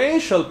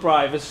inferential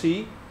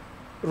privacy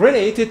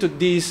related to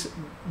these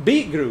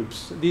big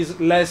groups, these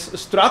less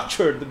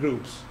structured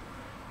groups.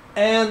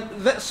 And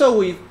so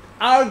we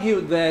argue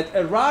that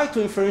a right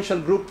to inferential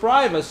group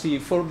privacy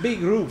for big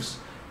groups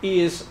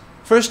is,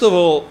 first of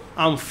all,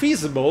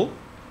 unfeasible.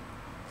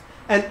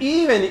 And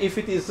even if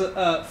it is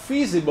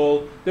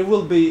feasible, there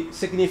will be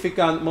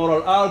significant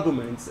moral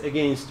arguments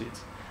against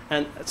it.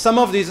 And some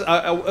of these,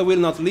 I will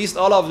not list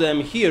all of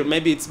them here.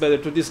 Maybe it's better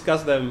to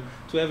discuss them,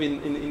 to have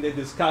in the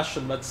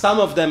discussion. But some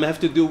of them have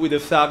to do with the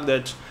fact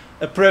that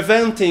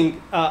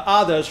preventing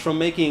others from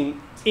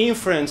making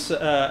inference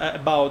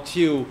about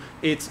you,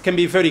 it can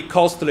be very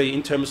costly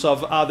in terms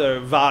of other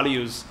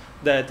values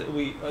that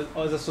we,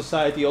 as a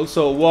society,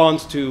 also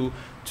want to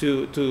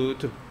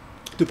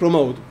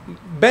promote.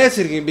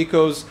 Basically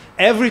because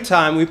every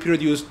time we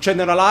produce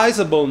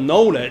generalizable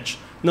knowledge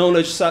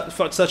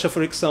such as,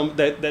 for example,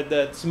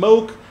 that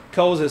smoke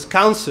causes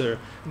cancer,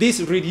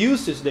 this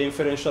reduces the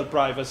inferential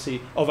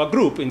privacy of a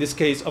group, in this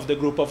case of the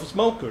group of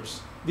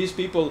smokers. These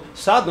people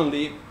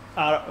suddenly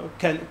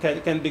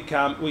can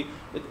become,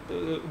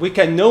 we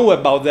can know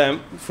about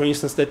them, for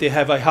instance, that they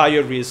have a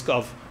higher risk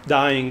of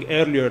dying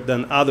earlier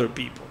than other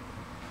people.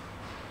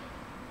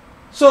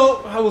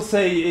 So I will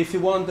say, if you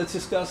want, let's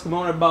discuss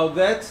more about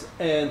that.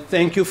 And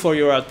thank you for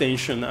your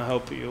attention. I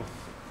hope you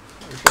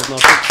It was not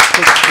so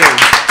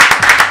strange.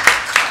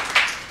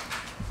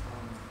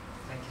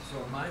 Thank you so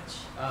much.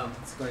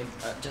 It's going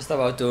just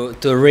about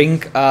to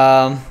ring.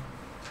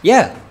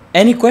 Yeah,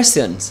 any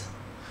questions?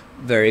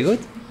 Very good.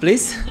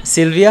 Please,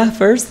 Sylvia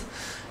first,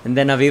 and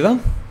then Aviva.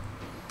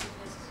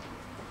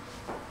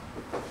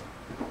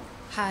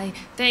 Hi,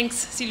 thanks.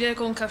 Silvia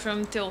Conca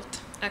from Tilt,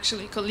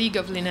 actually colleague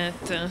of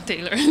Lynette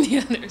Taylor and the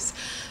others.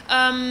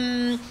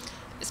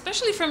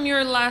 Especially from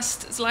your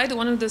last slide,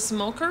 one of the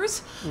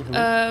smokers,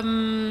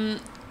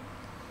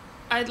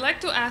 I'd like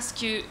to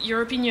ask you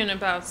your opinion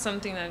about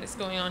something that is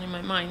going on in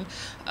my mind.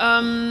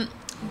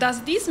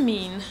 Does this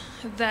mean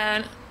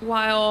that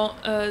while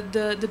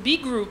the B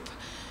group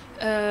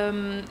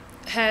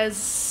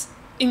has,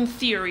 in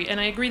theory, and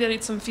I agree that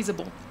it's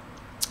unfeasible,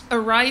 a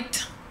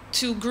right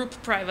to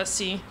group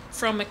privacy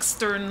from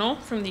external,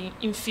 from the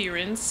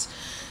inference,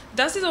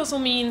 does it also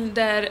mean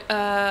that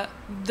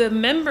the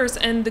members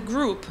and the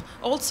group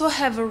also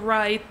have a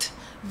right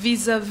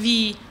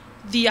vis-a-vis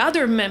the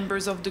other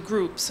members of the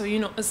group? So, you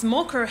know, a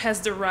smoker has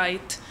the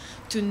right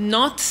to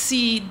not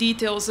see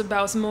details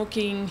about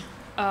smoking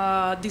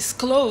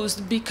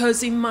disclosed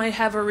because it might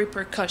have a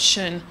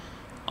repercussion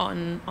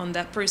on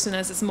that person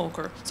as a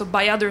smoker, so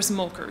by other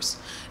smokers.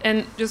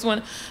 And just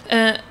one,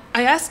 I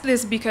ask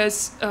this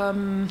because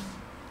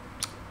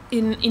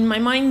in my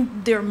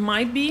mind there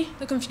might be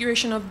the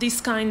configuration of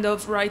this kind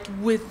of right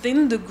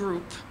within the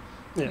group,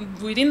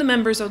 within the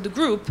members of the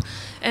group,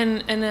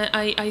 and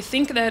I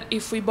think that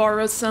if we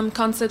borrow some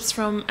concepts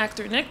from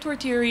actor-nectar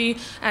theory,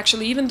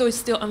 actually, even though it's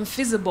still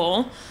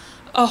unfeasible,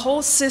 a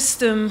whole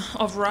system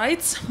of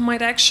rights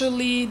might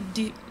actually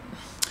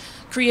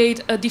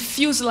create a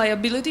diffuse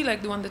liability,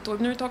 like the one that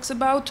Wittner talks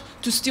about,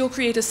 to still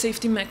create a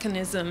safety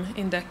mechanism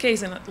in that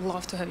case. And I'd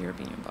love to have your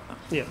opinion about that.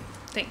 Yeah.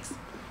 Thanks.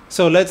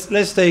 So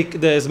let's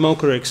take the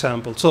smoker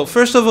example. So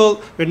first of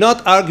all, we're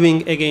not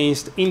arguing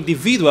against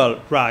individual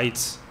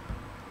rights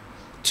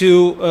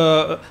to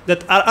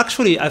that are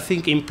actually, I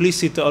think,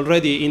 implicit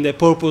already in the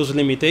purpose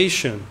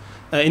limitation.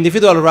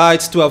 Individual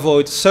rights to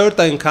avoid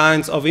certain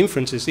kinds of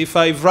inferences. If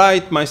I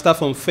write my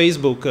stuff on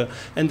Facebook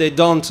and I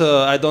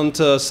don't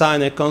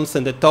sign a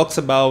consent that talks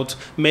about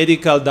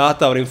medical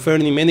data or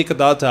inferring medical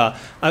data,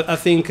 I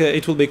think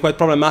it will be quite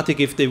problematic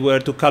if they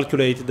were to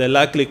calculate the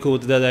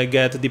likelihood that I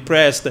get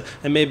depressed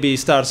and maybe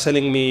start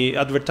selling me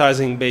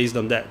advertising based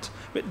on that.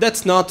 But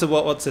that's not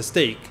what's at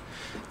stake.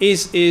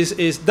 Does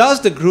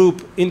the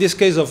group, in this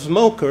case of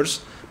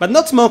smokers, but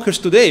not smokers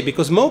today,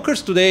 because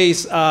smokers today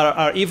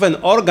are even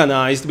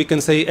organized, we can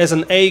say, as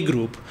an A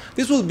group.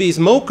 This will be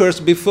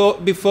smokers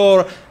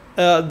before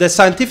the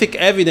scientific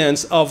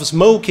evidence of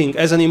smoking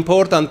as an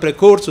important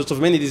precursor of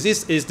many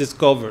diseases is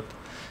discovered.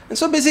 And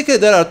so basically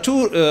there are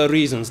two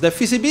reasons. The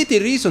feasibility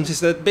reasons is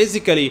that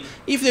basically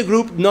if the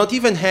group not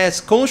even has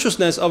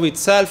consciousness of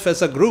itself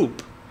as a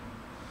group,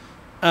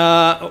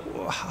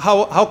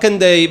 how can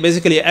they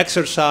basically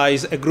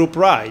exercise a group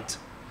right?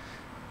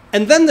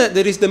 And then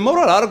there is the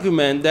moral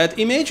argument that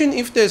imagine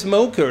if the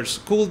smokers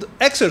could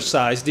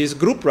exercise this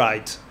group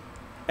right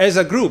as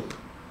a group.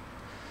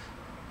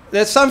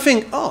 There's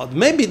something odd.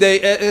 Maybe they,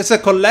 as a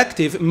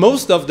collective,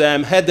 most of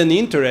them had an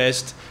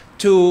interest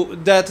to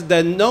that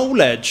the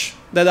knowledge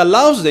that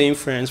allows the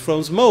inference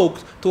from smoke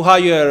to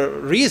higher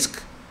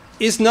risk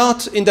is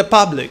not in the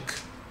public.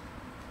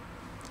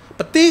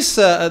 But this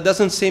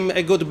doesn't seem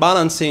a good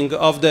balancing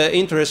of the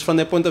interest from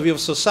the point of view of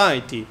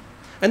society.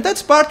 And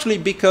that's partly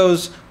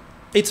because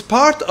it's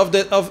part of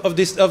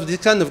this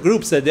kind of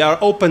groups that they are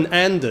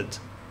open-ended.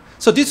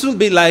 So this will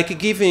be like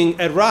giving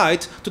a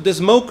right to the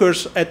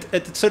smokers at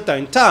a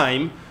certain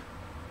time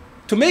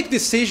to make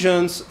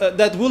decisions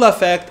that will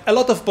affect a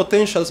lot of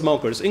potential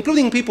smokers,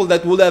 including people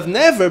that would have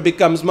never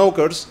become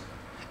smokers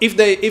if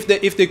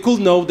they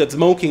could know that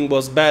smoking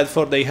was bad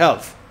for their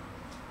health.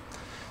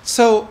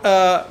 So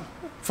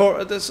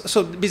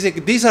so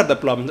basically, these are the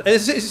problems.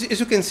 As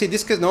you can see,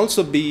 this can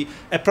also be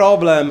a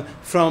problem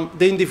from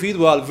the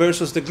individual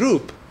versus the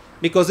group,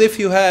 because if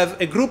you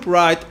have a group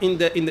right in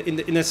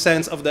a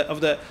sense of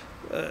that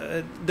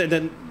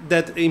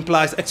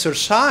implies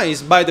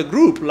exercise by the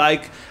group,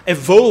 like a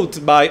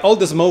vote by all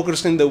the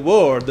smokers in the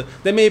world,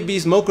 there may be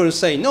smokers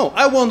saying, no,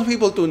 I want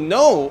people to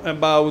know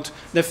about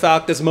the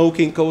fact that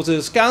smoking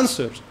causes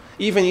cancer,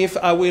 even if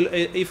I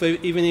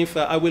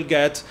will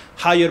get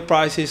higher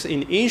prices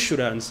in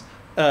insurance.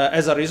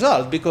 As a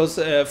result, because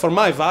for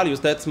my values,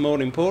 that's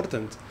more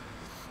important.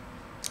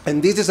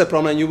 And this is a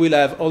problem you will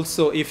have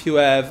also if you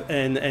have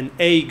an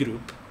A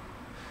group.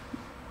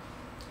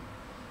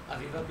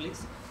 Aviva,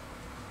 please.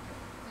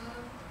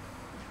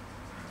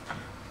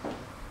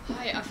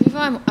 Hi,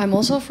 Aviva. I'm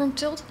also from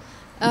Tilt.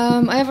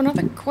 I have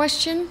another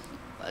question.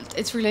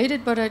 It's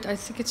related, but I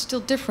think it's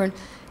still different.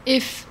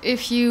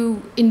 If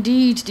you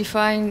indeed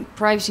define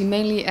privacy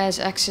mainly as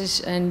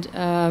access, and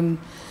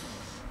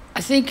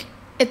I think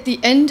at the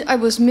end I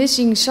was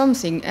missing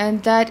something,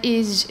 and that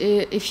is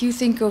if you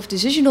think of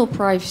decisional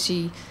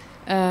privacy,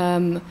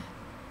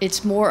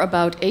 it's more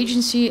about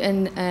agency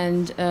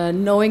and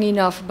knowing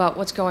enough about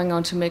what's going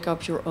on to make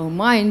up your own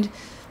mind.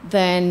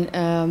 then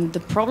the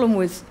problem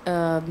with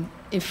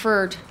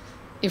inferred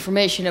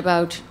information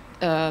about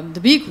the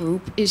B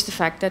group is the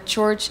fact that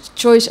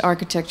choice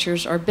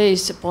architectures are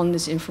based upon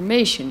this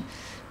information,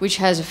 which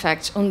has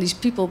effects on these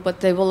people, but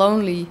they will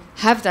only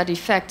have that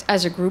effect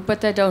as a group,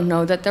 but they don't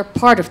know that they're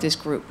part of this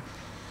group.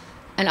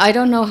 And I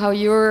don't know how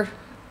your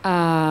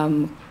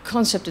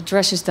concept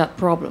addresses that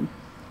problem.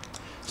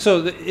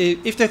 So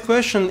if the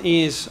question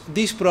is,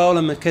 this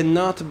problem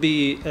cannot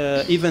be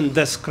even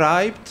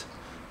described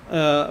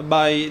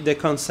by the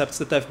concepts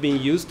that have been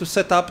used to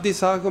set up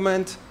this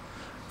argument,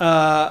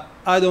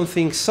 I don't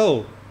think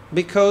so.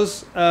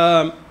 Because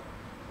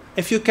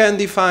if you can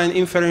define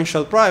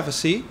inferential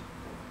privacy,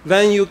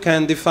 then you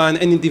can define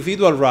an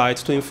individual right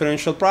to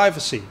inferential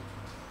privacy.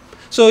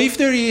 So if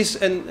there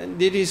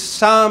is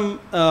some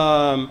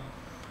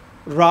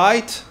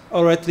right,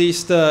 or at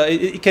least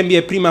it can be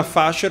a prima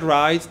facie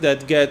right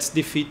that gets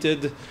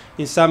defeated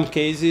in some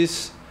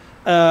cases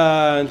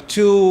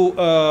to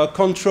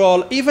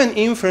control even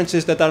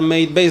inferences that are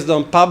made based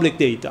on public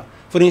data.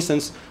 For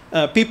instance,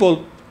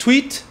 people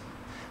tweet,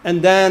 and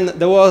then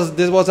there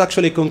was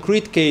actually a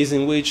concrete case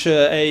in which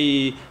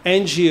a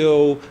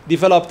NGO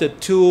developed a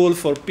tool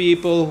for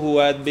people who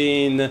had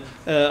been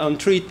on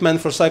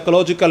treatment for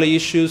psychological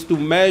issues to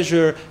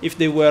measure if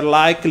they were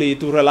likely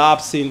to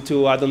relapse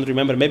into, I don't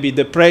remember, maybe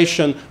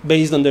depression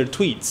based on their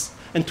tweets.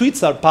 And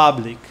tweets are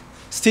public.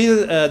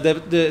 Still,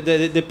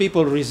 the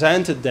people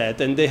resented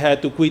that, and they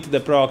had to quit the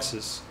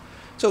process.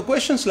 So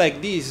questions like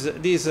these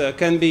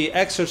can be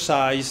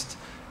exercised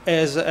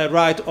as a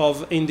right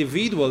of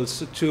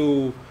individuals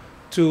to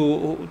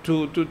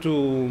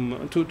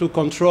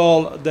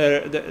control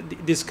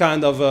this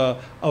kind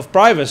of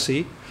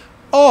privacy,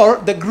 or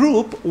the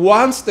group,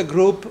 once the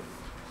group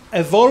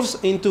evolves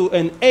into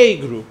an A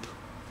group.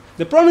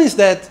 The problem is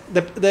that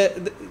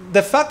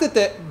the fact that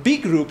the B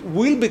group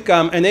will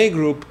become an A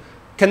group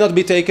cannot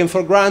be taken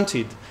for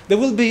granted. There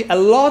will be a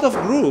lot of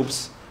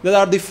groups that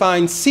are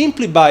defined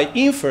simply by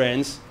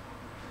inference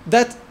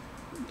that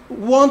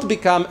won't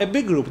become a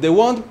big group. They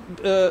won't.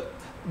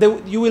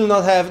 You will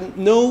not have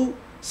no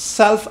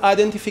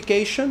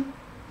self-identification.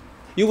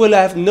 You will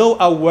have no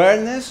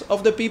awareness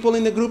of the people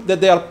in the group, that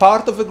they are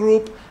part of a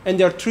group and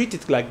they are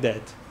treated like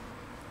that.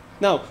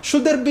 Now,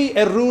 should there be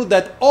a rule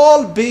that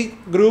all big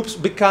groups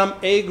become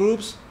A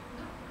groups?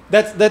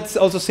 That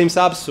also seems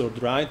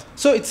absurd, right?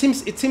 So it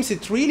seems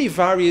it really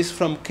varies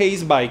from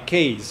case by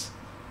case.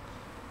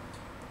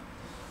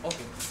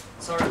 Okay,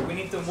 sorry, we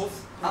need to move.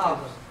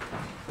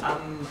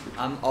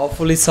 I'm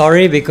awfully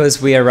sorry because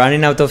we are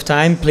running out of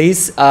time.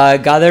 Please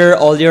gather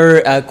all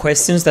your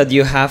questions that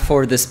you have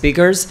for the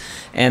speakers,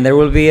 and there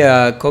will be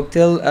a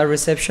cocktail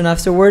reception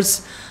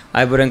afterwards.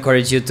 I would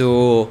encourage you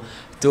to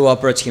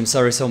approach him.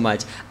 Sorry so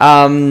much.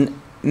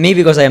 Me,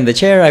 because I am the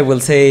chair, I will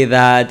say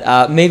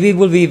that maybe it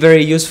will be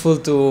very useful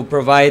to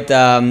provide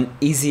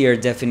easier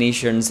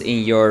definitions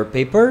in your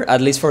paper,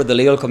 at least for the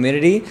legal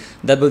community.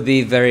 That would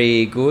be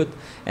very good.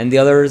 And the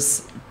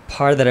others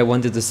part that I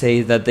wanted to say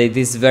is that it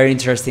is very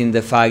interesting,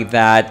 the fact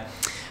that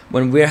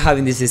when we're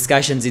having these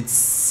discussions, it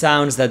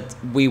sounds that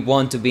we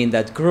want to be in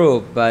that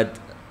group, but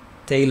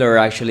Taylor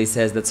actually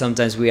says that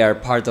sometimes we are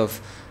part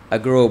of a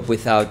group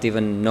without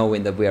even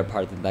knowing that we are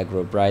part of that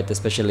group, right?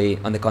 Especially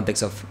on the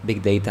context of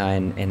big data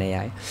and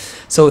AI.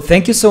 So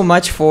thank you so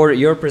much for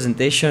your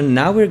presentation.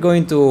 Now we're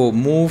going to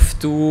move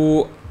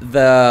to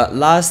the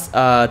last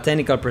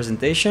technical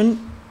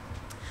presentation.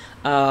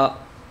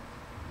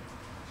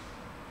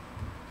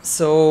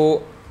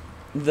 So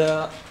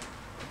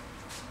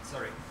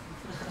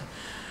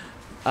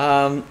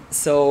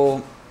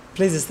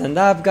please stand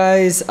up,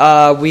 guys.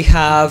 We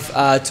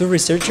have two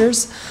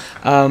researchers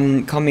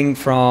coming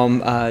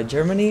from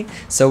Germany.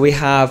 So we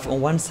have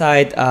on one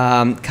side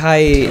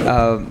Kai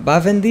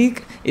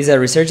Bavendiek is a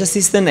research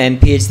assistant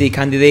and PhD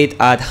candidate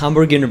at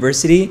Hamburg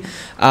University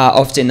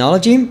of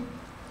Technology.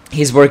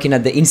 He's working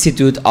at the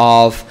Institute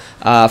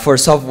for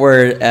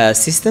Software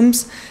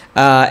Systems.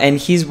 And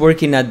he's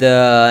working at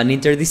an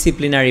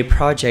interdisciplinary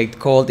project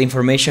called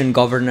Information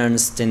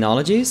Governance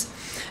Technologies.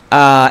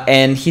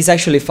 And he's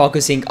actually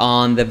focusing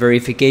on the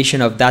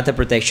verification of data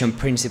protection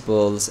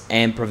principles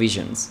and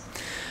provisions.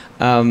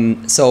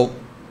 So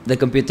the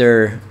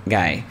computer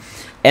guy.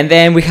 And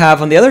then we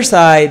have on the other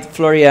side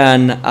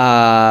Florian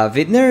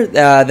Wittner,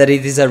 that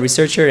it is a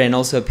researcher and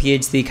also a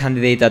PhD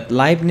candidate at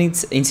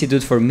Leibniz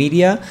Institute for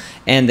Media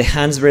and the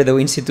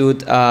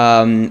Hans-Bredow-Institut,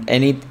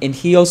 and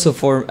he also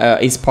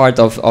is part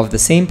of the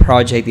same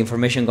project,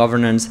 Information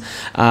Governance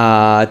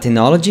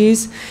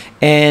Technologies.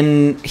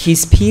 And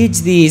his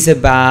PhD is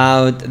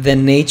about the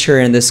nature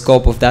and the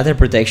scope of data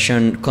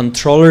protection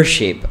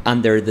controllership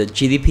under the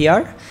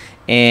GDPR.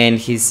 And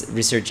his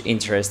research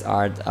interests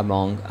are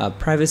among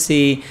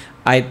privacy,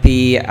 IP,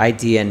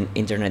 IT, and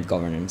internet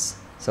governance.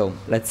 So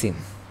let's see.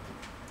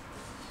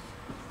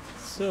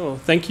 So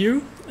thank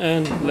you,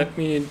 and let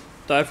me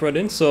dive right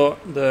in. So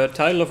the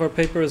title of our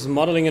paper is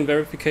Modeling and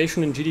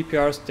Verification in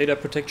GDPR's Data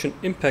Protection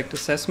Impact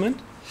Assessment.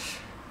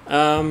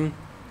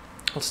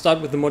 I'll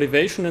start with the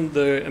motivation and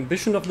the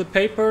ambition of the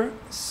paper.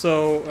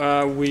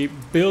 So we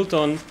built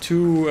on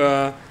two,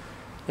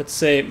 let's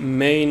say,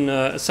 main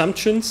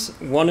assumptions.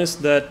 One is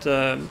that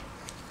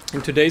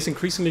in today's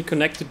increasingly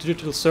connected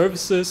digital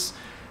services,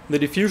 the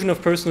diffusion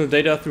of personal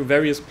data through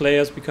various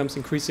players becomes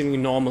increasingly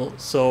normal.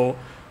 So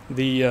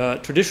the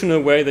traditional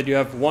way that you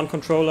have one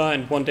controller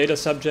and one data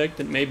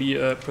subject and maybe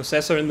a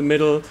processor in the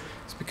middle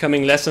is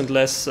becoming less and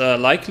less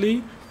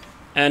likely.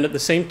 And at the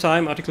same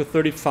time, Article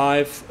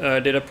 35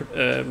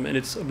 and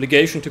its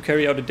obligation to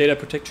carry out a data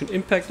protection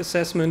impact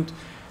assessment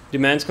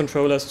demands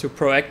controllers to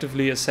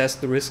proactively assess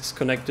the risks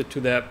connected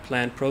to their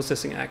planned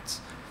processing acts.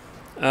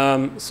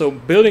 So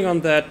building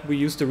on that, we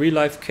used a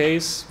real-life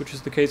case, which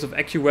is the case of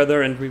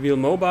AccuWeather and Reveal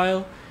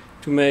Mobile,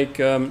 to make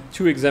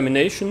two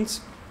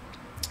examinations.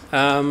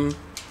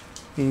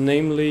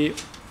 Namely,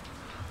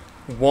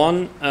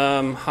 one,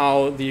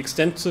 how the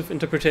extensive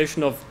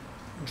interpretation of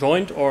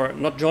joint or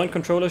not joint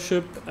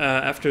controllership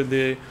after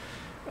the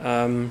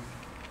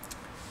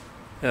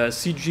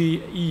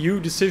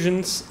CGEU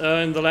decisions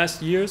in the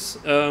last years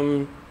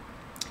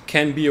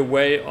can be a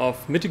way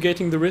of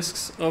mitigating the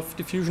risks of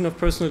diffusion of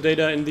personal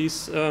data in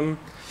these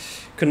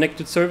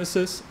connected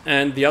services.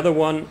 And the other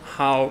one,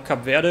 how Cap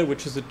Verde,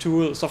 which is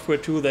a software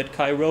tool that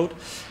Kai wrote,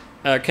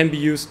 can be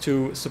used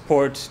to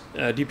support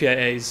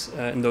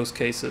DPIAs in those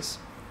cases.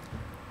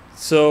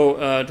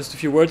 So just a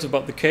few words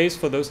about the case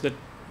for those that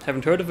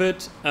haven't heard of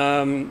it.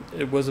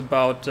 It was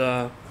about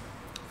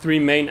three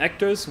main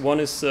actors.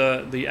 One is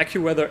the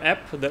AccuWeather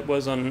app that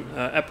was on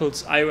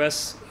Apple's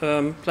iOS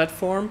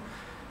platform.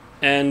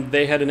 And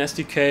they had an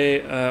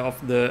SDK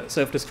of the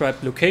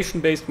self-described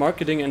location-based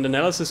marketing and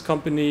analysis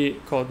company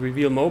called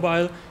Reveal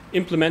Mobile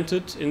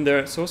implemented in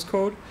their source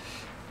code.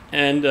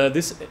 And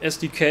this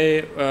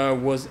SDK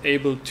was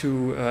able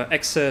to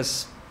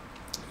access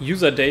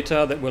user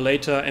data that were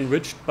later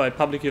enriched by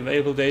publicly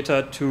available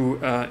data to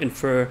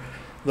infer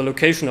the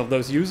location of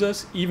those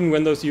users, even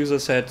when those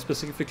users had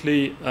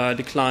specifically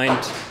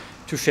declined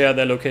to share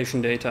their location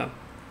data.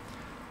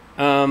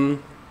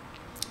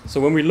 So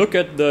when we look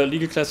at the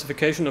legal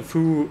classification of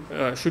who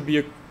should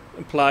be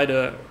applied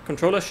a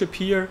controllership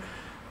here,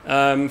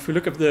 if we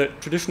look at the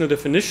traditional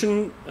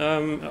definition,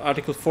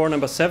 Article 4,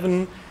 number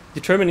 7,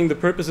 determining the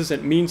purposes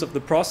and means of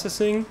the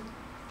processing.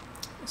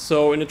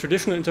 So in a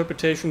traditional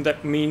interpretation,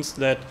 that means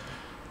that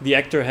the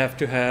actor have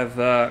to have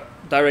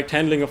direct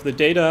handling of the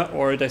data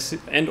or a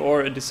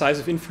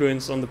decisive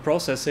influence on the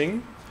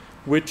processing,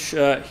 which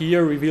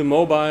here Reveal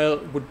Mobile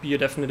would be a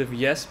definitive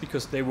yes,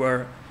 because they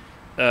were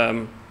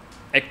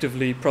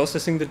actively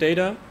processing the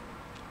data.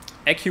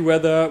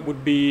 AccuWeather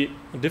would be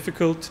a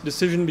difficult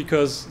decision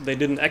because they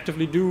didn't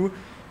actively do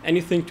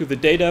anything to the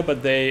data,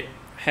 but they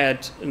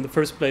had in the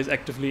first place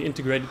actively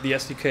integrated the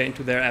SDK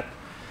into their app.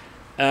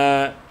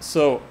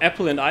 So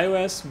Apple and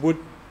iOS would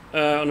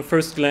on a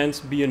first glance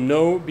be a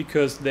no,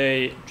 because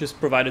they just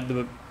provided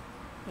the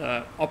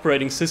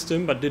operating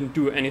system but didn't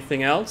do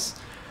anything else.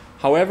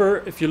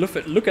 However, if you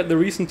look at the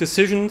recent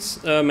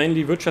decisions,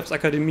 mainly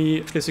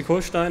Wirtschaftsakademie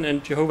Schleswig-Holstein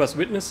and Jehovah's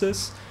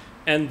Witnesses,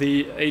 and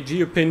the AG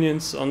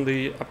opinions on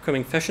the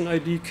upcoming Fashion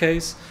ID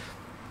case,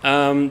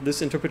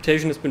 this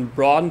interpretation has been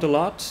broadened a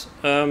lot,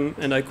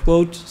 and I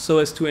quote, so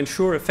as to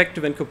ensure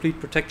effective and complete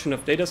protection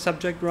of data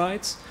subject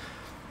rights.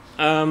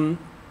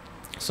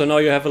 So now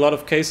you have a lot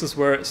of cases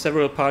where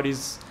several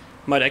parties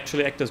might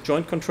actually act as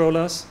joint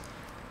controllers,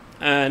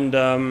 and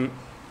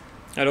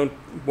I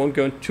won't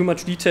go into too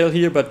much detail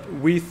here, but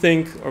we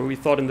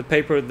thought in the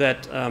paper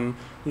that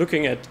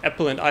looking at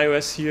Apple and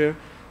iOS here,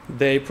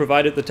 they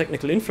provided the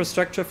technical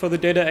infrastructure for the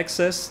data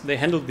access, they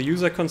handled the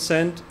user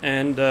consent,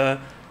 and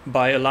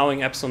by allowing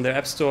apps on their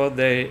App Store,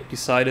 they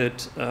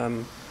decided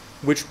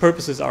which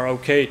purposes are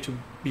okay to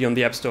be on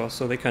the App Store.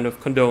 So they kind of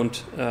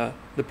condoned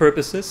the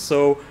purposes.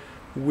 So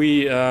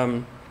we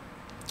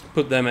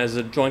put them as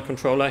a joint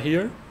controller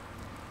here,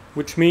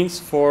 which means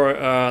for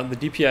the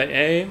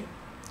DPIA,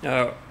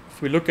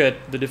 if we look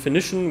at the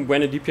definition,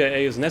 when a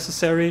DPIA is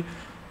necessary,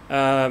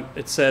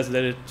 it says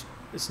that it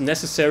is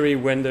necessary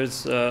when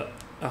there's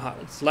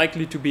it's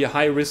likely to be a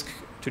high risk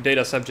to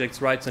data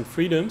subjects' rights and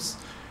freedoms.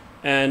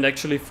 And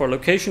actually for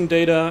location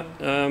data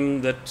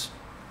that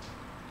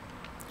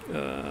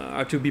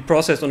are to be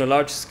processed on a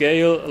large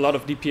scale, a lot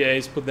of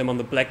DPAs put them on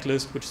the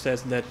blacklist, which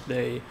says that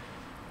they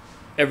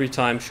every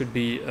time should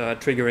be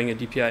triggering a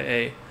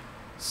DPIA.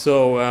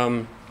 So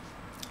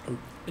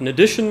in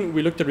addition,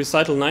 we looked at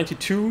recital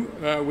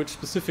 92, which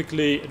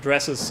specifically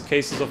addresses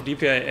cases of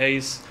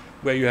DPIAs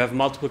where you have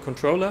multiple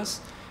controllers.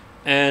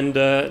 And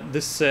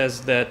this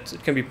says that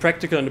it can be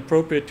practical and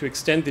appropriate to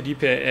extend the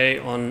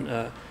DPIA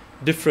on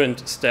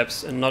different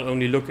steps and not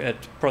only look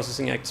at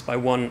processing acts by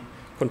one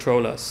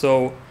controller.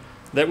 So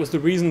that was the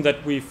reason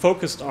that we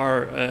focused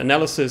our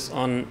analysis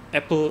on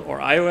Apple or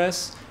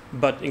iOS,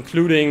 but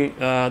including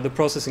the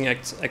processing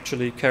acts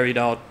actually carried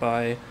out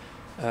by,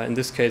 in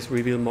this case,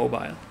 Reveal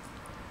Mobile.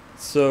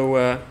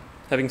 So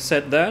having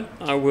said that,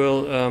 I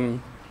will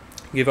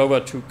give over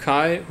to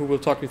Kai, who will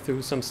talk you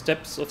through some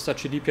steps of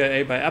such a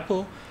DPIA by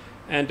Apple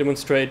and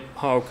demonstrate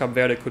how Cap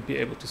Verde could be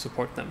able to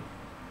support them.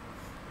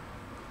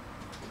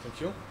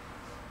 Thank you.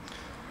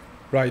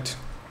 Right.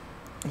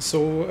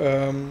 So,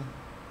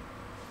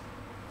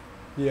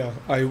 yeah,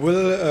 I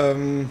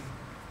will,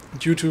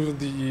 due to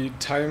the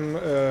time,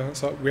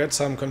 so we had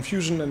some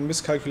confusion and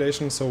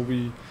miscalculation, so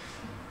we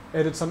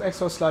added some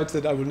extra slides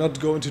that I will not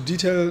go into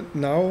detail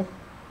now,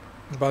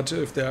 but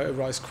if there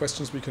arise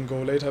questions, we can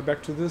go later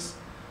back to this.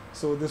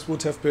 So this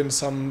would have been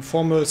some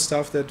formal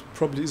stuff that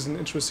probably isn't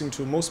interesting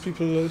to most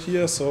people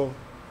here, so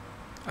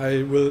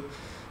I will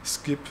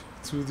skip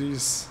through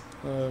these.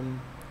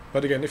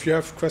 But again, if you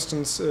have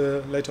questions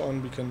later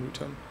on, we can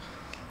return.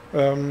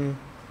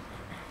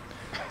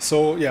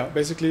 So yeah,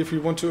 basically if we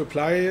want to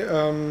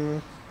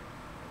apply,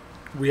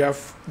 we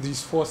have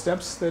these 4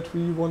 steps that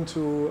we want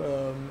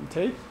to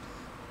take.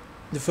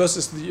 The first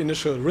is the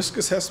initial risk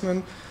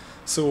assessment.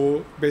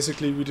 So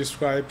basically we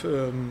describe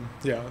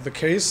the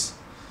case.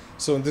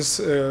 So in this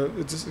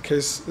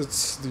case,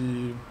 it's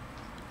the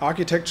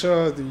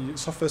architecture, the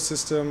software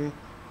system.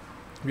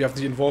 We have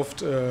the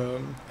involved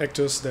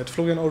actors that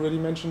Florian already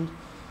mentioned.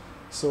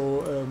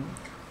 So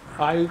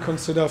I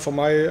consider, for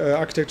my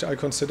architecture, I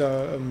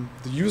consider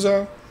the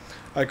user,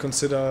 I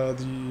consider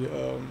the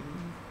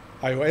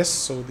iOS,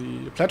 so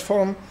the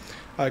platform,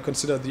 I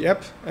consider the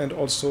app, and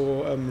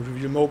also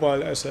Reveal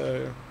Mobile as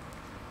a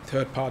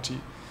third party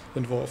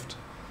involved.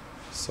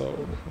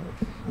 So,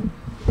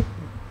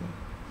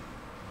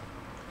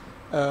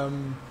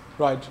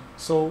 right,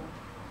 so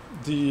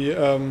the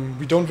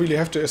we don't really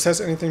have to assess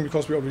anything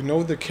because we already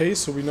know the case,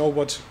 so we know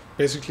what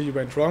basically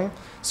went wrong.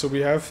 So we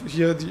have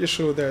here the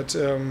issue that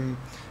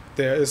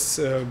there is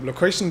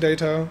location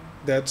data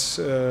that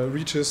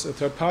reaches a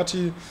third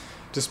party,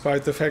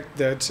 despite the fact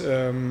that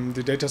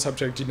the data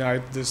subject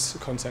denied this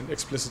consent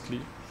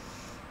explicitly.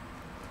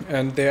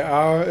 And there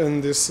are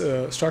in this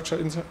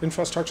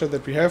infrastructure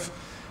that we have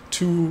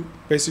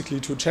basically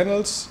two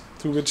channels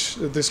through which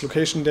this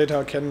location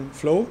data can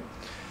flow.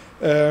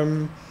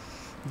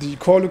 The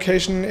core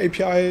location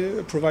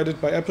API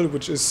provided by Apple,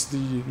 which is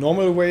the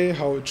normal way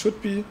how it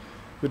should be,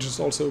 which is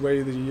also a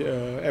way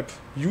the app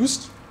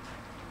used.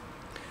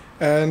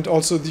 And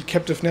also the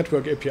captive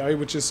network API,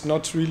 which is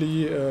not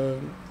really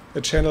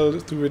a channel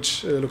through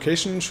which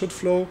location should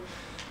flow,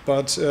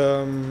 but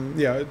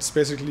yeah, it's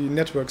basically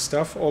network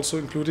stuff, also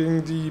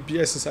including the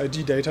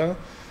BSSID data,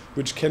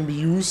 which can be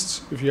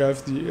used if you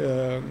have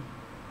the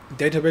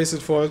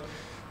databases for it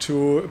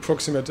to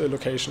approximate a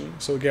location.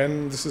 So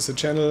again, this is a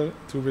channel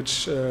through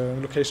which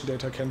location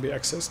data can be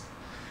accessed.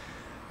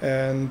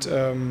 And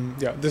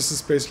yeah, this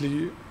is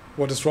basically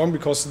what is wrong,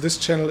 because this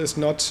channel is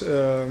not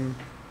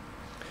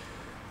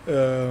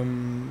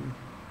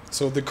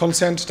so the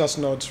consent does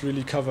not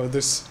really cover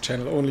this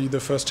channel, only the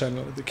first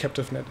channel, the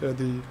captive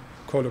the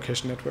core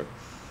location network.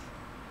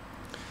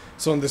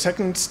 So in the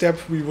second step,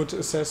 we would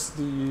assess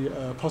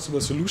the possible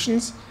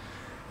solutions.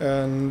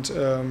 And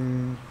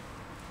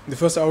the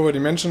first I already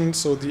mentioned,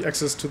 so the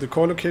access to the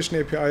core location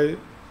API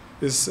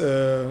is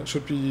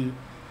should be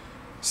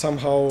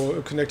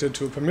somehow connected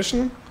to a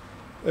permission,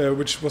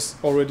 which was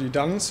already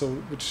done, so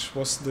which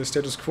was the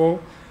status quo.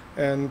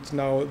 And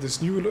now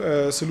this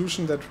new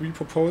solution that we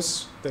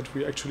propose, that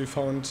we actually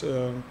found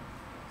in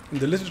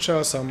the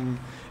literature, some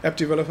app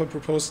developer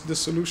proposed this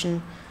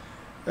solution,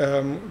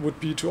 would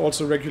be to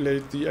also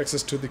regulate the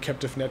access to the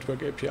captive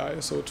network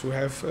API. So to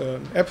have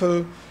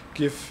Apple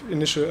give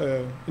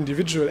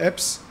individual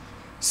apps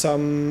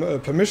some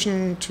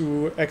permission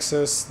to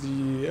access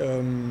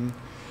the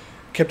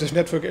captive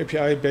network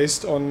API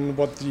based on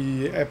what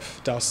the app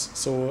does.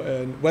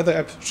 So weather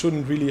app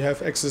shouldn't really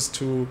have access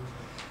to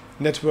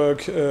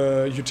network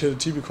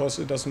utility because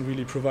it doesn't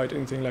really provide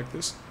anything like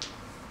this,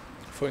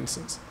 for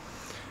instance.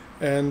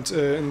 And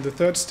in the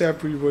third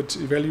step, we would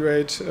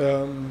evaluate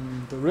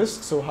the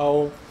risk. So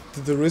how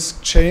did the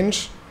risk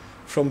change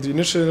from the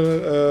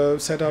initial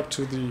setup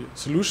to the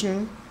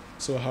solution?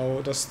 So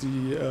how does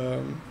the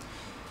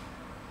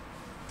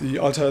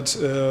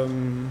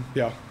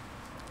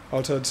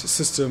altered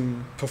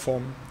system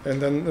perform?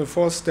 And then the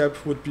fourth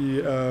step would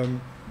be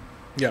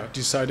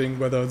deciding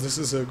whether this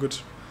is a good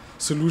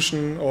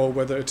solution or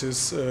whether it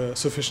is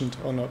sufficient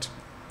or not.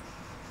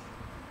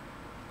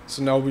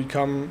 So now we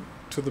come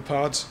to the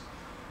part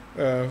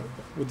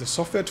with the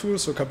software tool.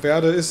 So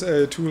Capverde is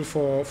a tool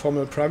for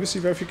formal privacy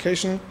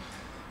verification,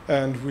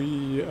 and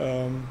we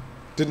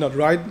did not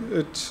write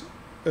it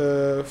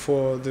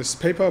for this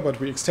paper, but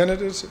we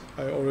extended it.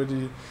 I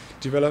already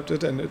developed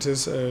it, and it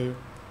is a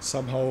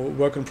somehow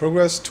work in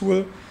progress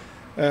tool.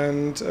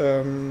 And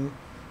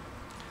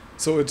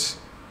so it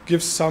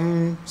gives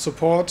some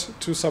support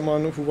to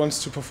someone who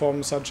wants to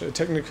perform such a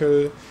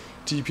technical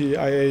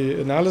DPIA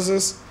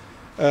analysis.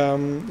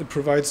 It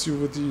provides you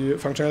with the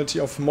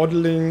functionality of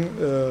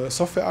modeling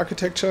software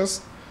architectures,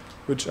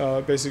 which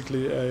are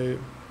basically a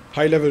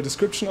high-level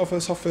description of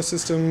a software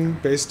system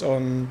based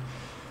on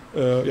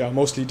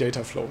mostly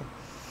data flow.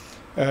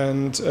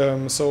 And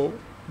so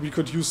we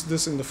could use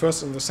this in the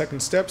first and the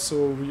second step.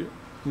 So we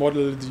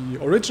model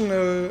the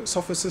original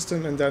software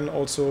system and then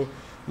also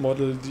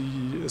model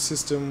the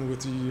system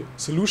with the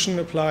solution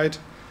applied.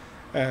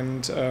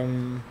 And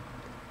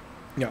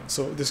yeah,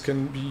 so this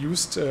can be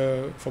used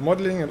for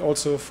modeling and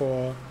also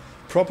for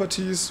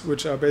properties,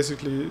 which are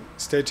basically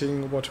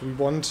stating what we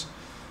want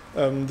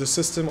the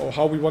system or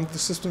how we want the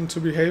system to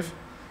behave.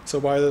 So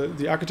while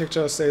the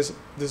architecture says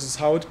this is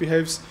how it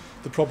behaves,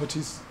 the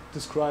properties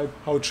describe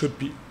how it should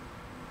be.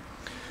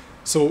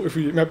 So if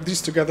we map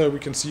these together, we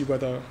can see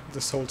whether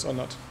this holds or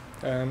not.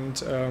 And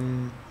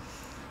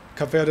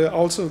Cape Verde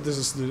also, this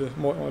is the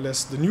more or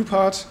less the new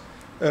part,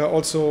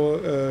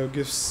 also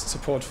gives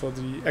support for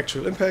the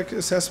actual impact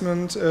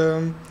assessment,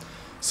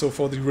 so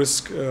for the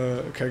risk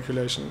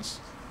calculations.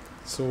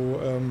 So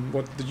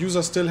what the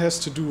user still has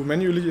to do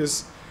manually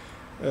is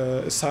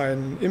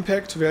assign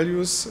impact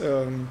values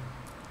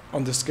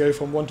on the scale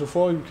from 1 to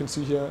 4. You can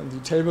see here in the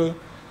table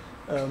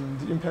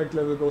the impact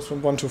level goes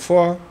from 1 to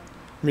 4,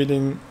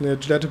 meaning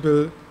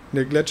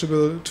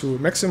negligible to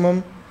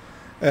maximum,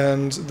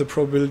 and the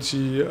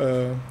probability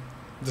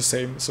the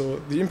same.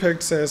 So the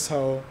impact says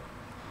how,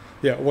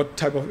 what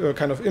type of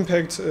kind of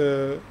impact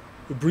a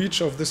breach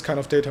of this kind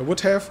of data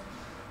would have,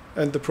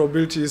 and the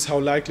probability is how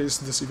likely is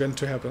this event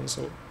to happen.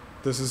 So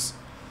this is,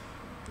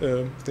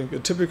 I think, a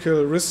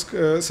typical risk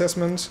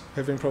assessment,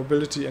 having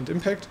probability and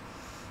impact.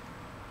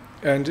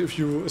 And if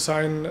you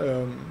assign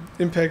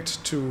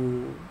impact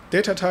to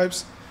data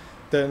types,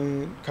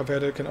 then Cape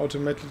Verde can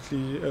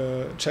automatically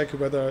check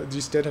whether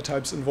these data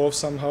types involve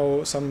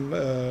somehow some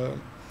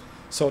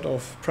sort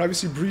of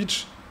privacy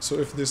breach. So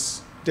if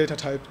this data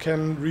type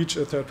can reach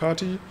a third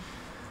party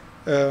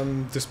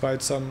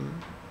despite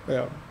some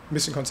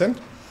missing consent.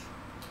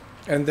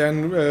 And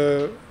then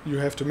you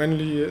have to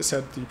manually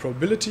set the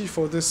probability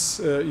for this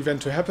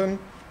event to happen.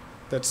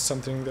 That's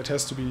something that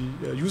has to be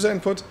user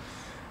input.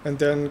 And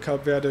then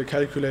Cape Verde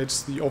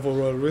calculates the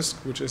overall risk,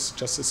 which is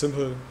just a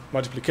simple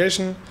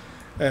multiplication,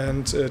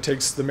 and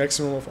takes the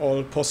maximum of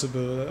all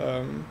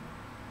possible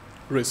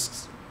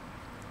risks.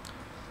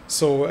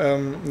 So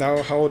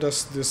now how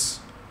does this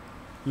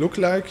look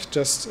like?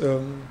 Just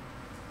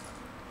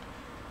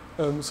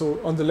so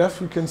on the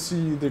left we can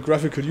see the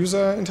graphical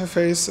user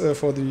interface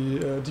for the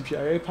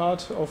DPIA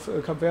part of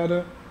Cape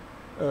Verde.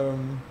 So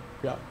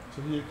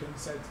here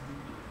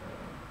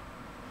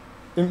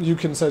you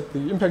can set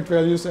the impact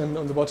values, and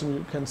on the bottom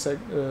you can set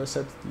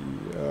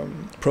the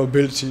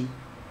probability.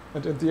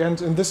 And at the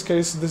end, in this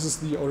case, this is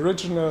the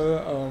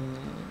original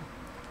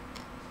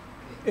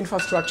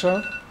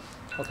infrastructure.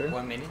 Okay.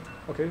 1 minute.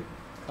 Okay.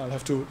 I'll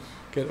have to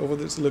get over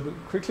this a little bit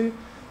quickly.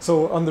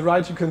 So on the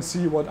right, you can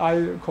see what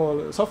I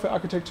call software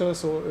architecture.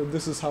 So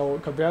this is how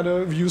Cape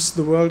Verde views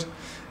the world.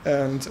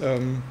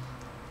 And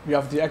we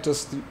have the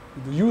actors, the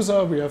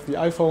user, we have the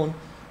iPhone,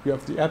 we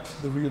have the app,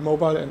 the real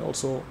mobile, and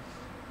also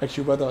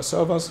AccuWeather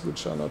servers,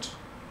 which are not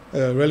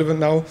relevant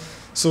now.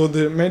 So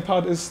the main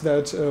part is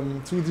that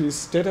through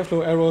these data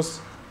flow arrows,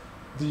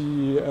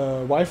 the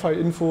Wi-Fi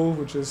info,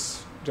 which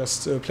is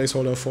just a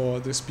placeholder for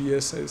this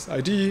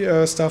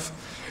BSSID stuff,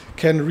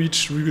 can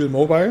reach real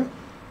mobile,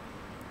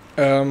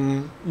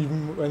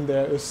 even when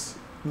there is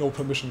no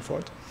permission for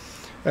it.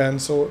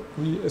 And so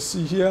we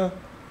see here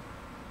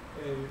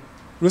a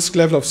risk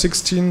level of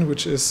 16,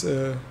 which is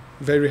a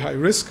very high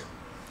risk.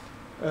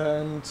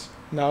 And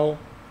now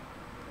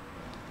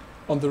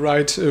on the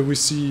right, we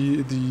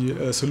see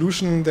the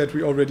solution that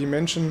we already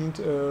mentioned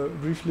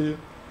briefly.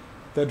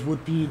 That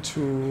would be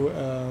to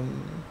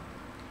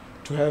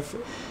have.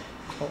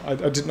 Oh,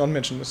 I did not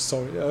mention this.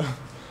 Sorry.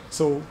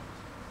 So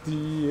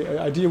the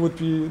idea would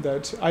be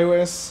that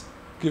iOS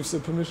gives a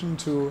permission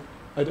to.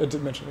 I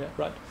did mention, yeah,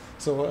 right.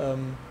 So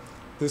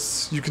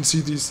this, you can see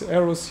these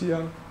arrows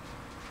here.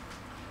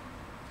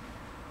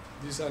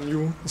 These are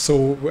new.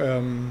 So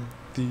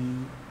the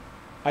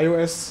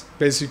iOS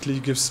basically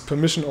gives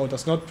permission or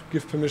does not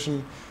give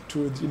permission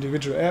to the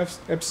individual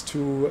apps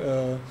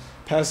to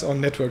pass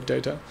on network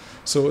data.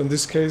 So in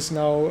this case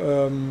now,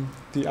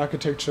 the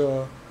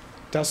architecture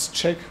does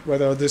check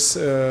whether this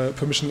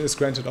permission is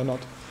granted or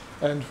not.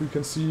 And we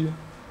can see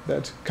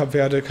that Cape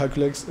Verde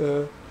calculates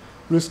a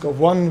risk of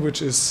 1,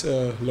 which is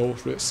low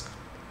risk.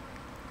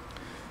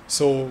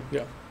 So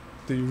yeah,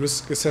 the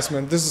risk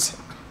assessment, this is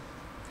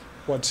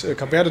what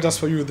Cape Verde does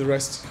for you. The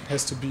rest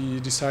has to be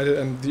decided,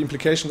 and the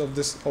implications of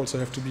this also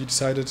have to be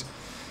decided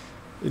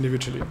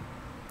individually.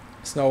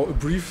 It's now a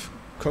brief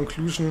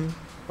conclusion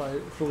by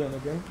Florian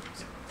again.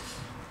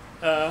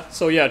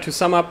 So yeah, to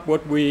sum up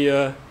what we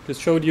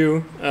just showed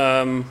you,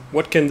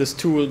 what can this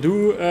tool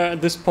do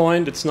at this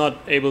point? It's not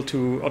able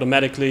to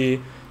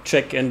automatically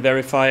check and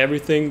verify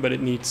everything, but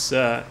it needs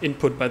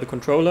input by the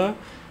controller.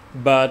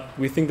 But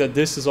we think that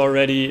this is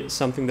already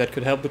something that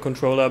could help the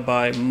controller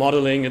by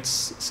modeling its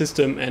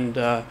system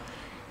and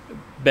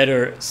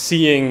better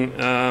seeing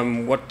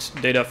what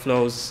data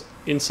flows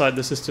inside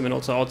the system and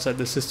also outside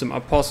the system are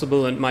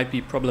possible and might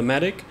be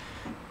problematic.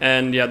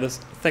 And yeah, the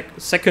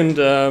second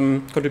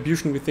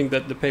contribution we think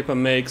that the paper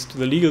makes to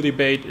the legal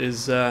debate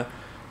is the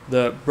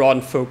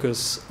broadened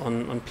focus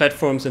on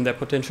platforms and their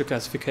potential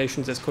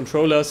classifications as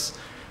controllers,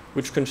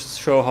 which can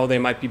show how they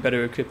might be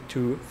better equipped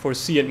to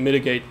foresee and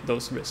mitigate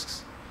those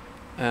risks.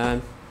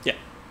 And yeah,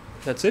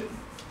 that's it.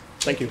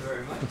 Thank you. Thank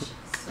you very much.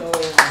 So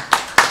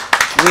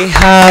We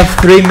have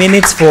 3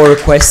 minutes for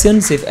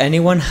questions, if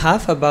anyone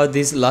have, about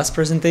this last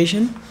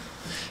presentation.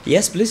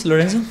 Yes, please,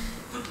 Lorenzo.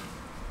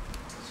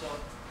 So,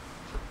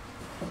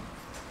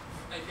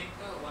 I think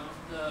one of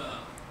the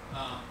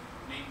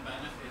main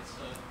benefits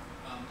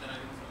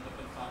deriving from the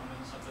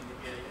performance of the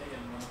DPIA,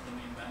 and one of the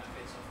main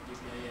benefits of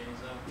DPIA in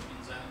general,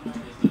 is that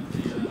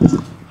they,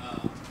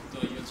 to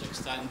a huge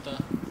extent,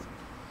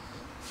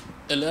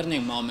 a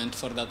learning moment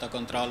for data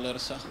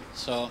controllers.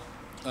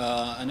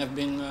 And I've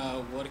been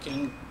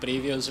working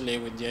previously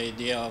with the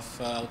idea of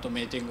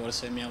automating or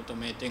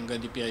semi-automating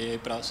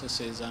DPIA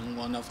processes, and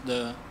one of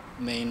the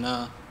main,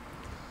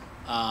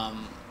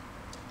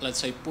 let's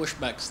say,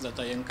 pushbacks that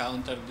I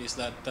encountered is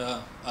that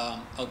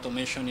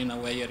automation in a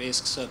way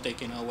risks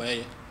taking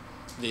away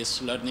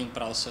this learning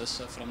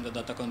process from the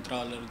data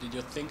controller. Did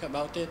you think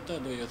about it?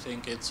 Do you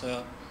think it's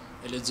a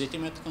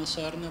legitimate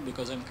concern?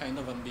 Because I'm kind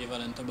of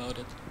ambivalent about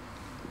it.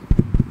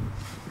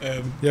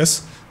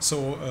 Yes,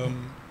 so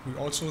we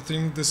also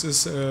think this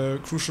is a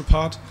crucial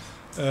part.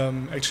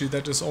 Actually,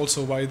 that is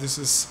also why this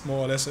is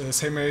more or less a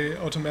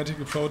semi-automatic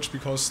approach,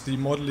 because the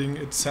modeling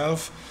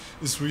itself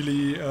is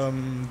really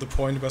the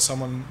point where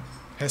someone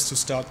has to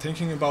start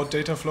thinking about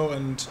data flow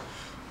and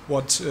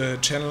what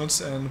channels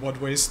and what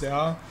ways there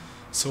are.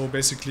 So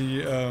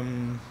basically,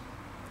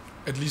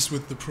 at least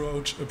with the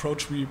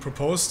approach we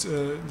proposed,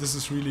 this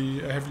is really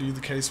heavily the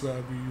case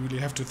where we really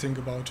have to think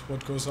about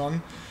what goes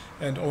on,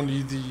 and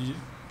only the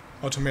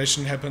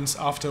automation happens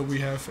after we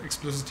have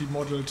explicitly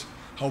modeled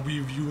how we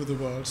view the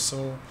world.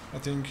 So I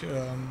think,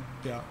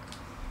 yeah,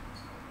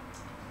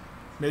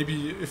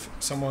 maybe if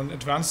someone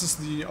advances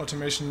the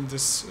automation,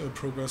 this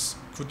progress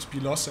could be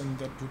lost, and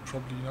that would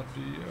probably not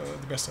be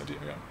the best idea.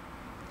 Yeah,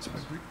 so I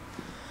agree.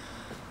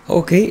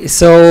 Okay,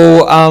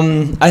 so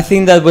I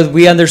think that what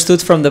we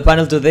understood from the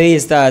panel today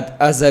is that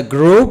as a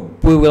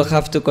group, we will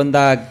have to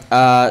conduct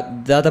a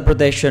data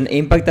protection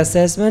impact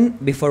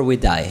assessment before we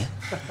die.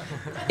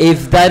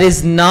 If that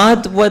is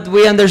not what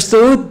we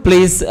understood,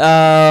 please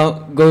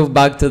go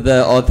back to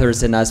the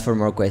authors and ask for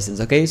more questions,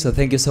 okay? So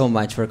thank you so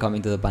much for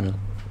coming to the panel.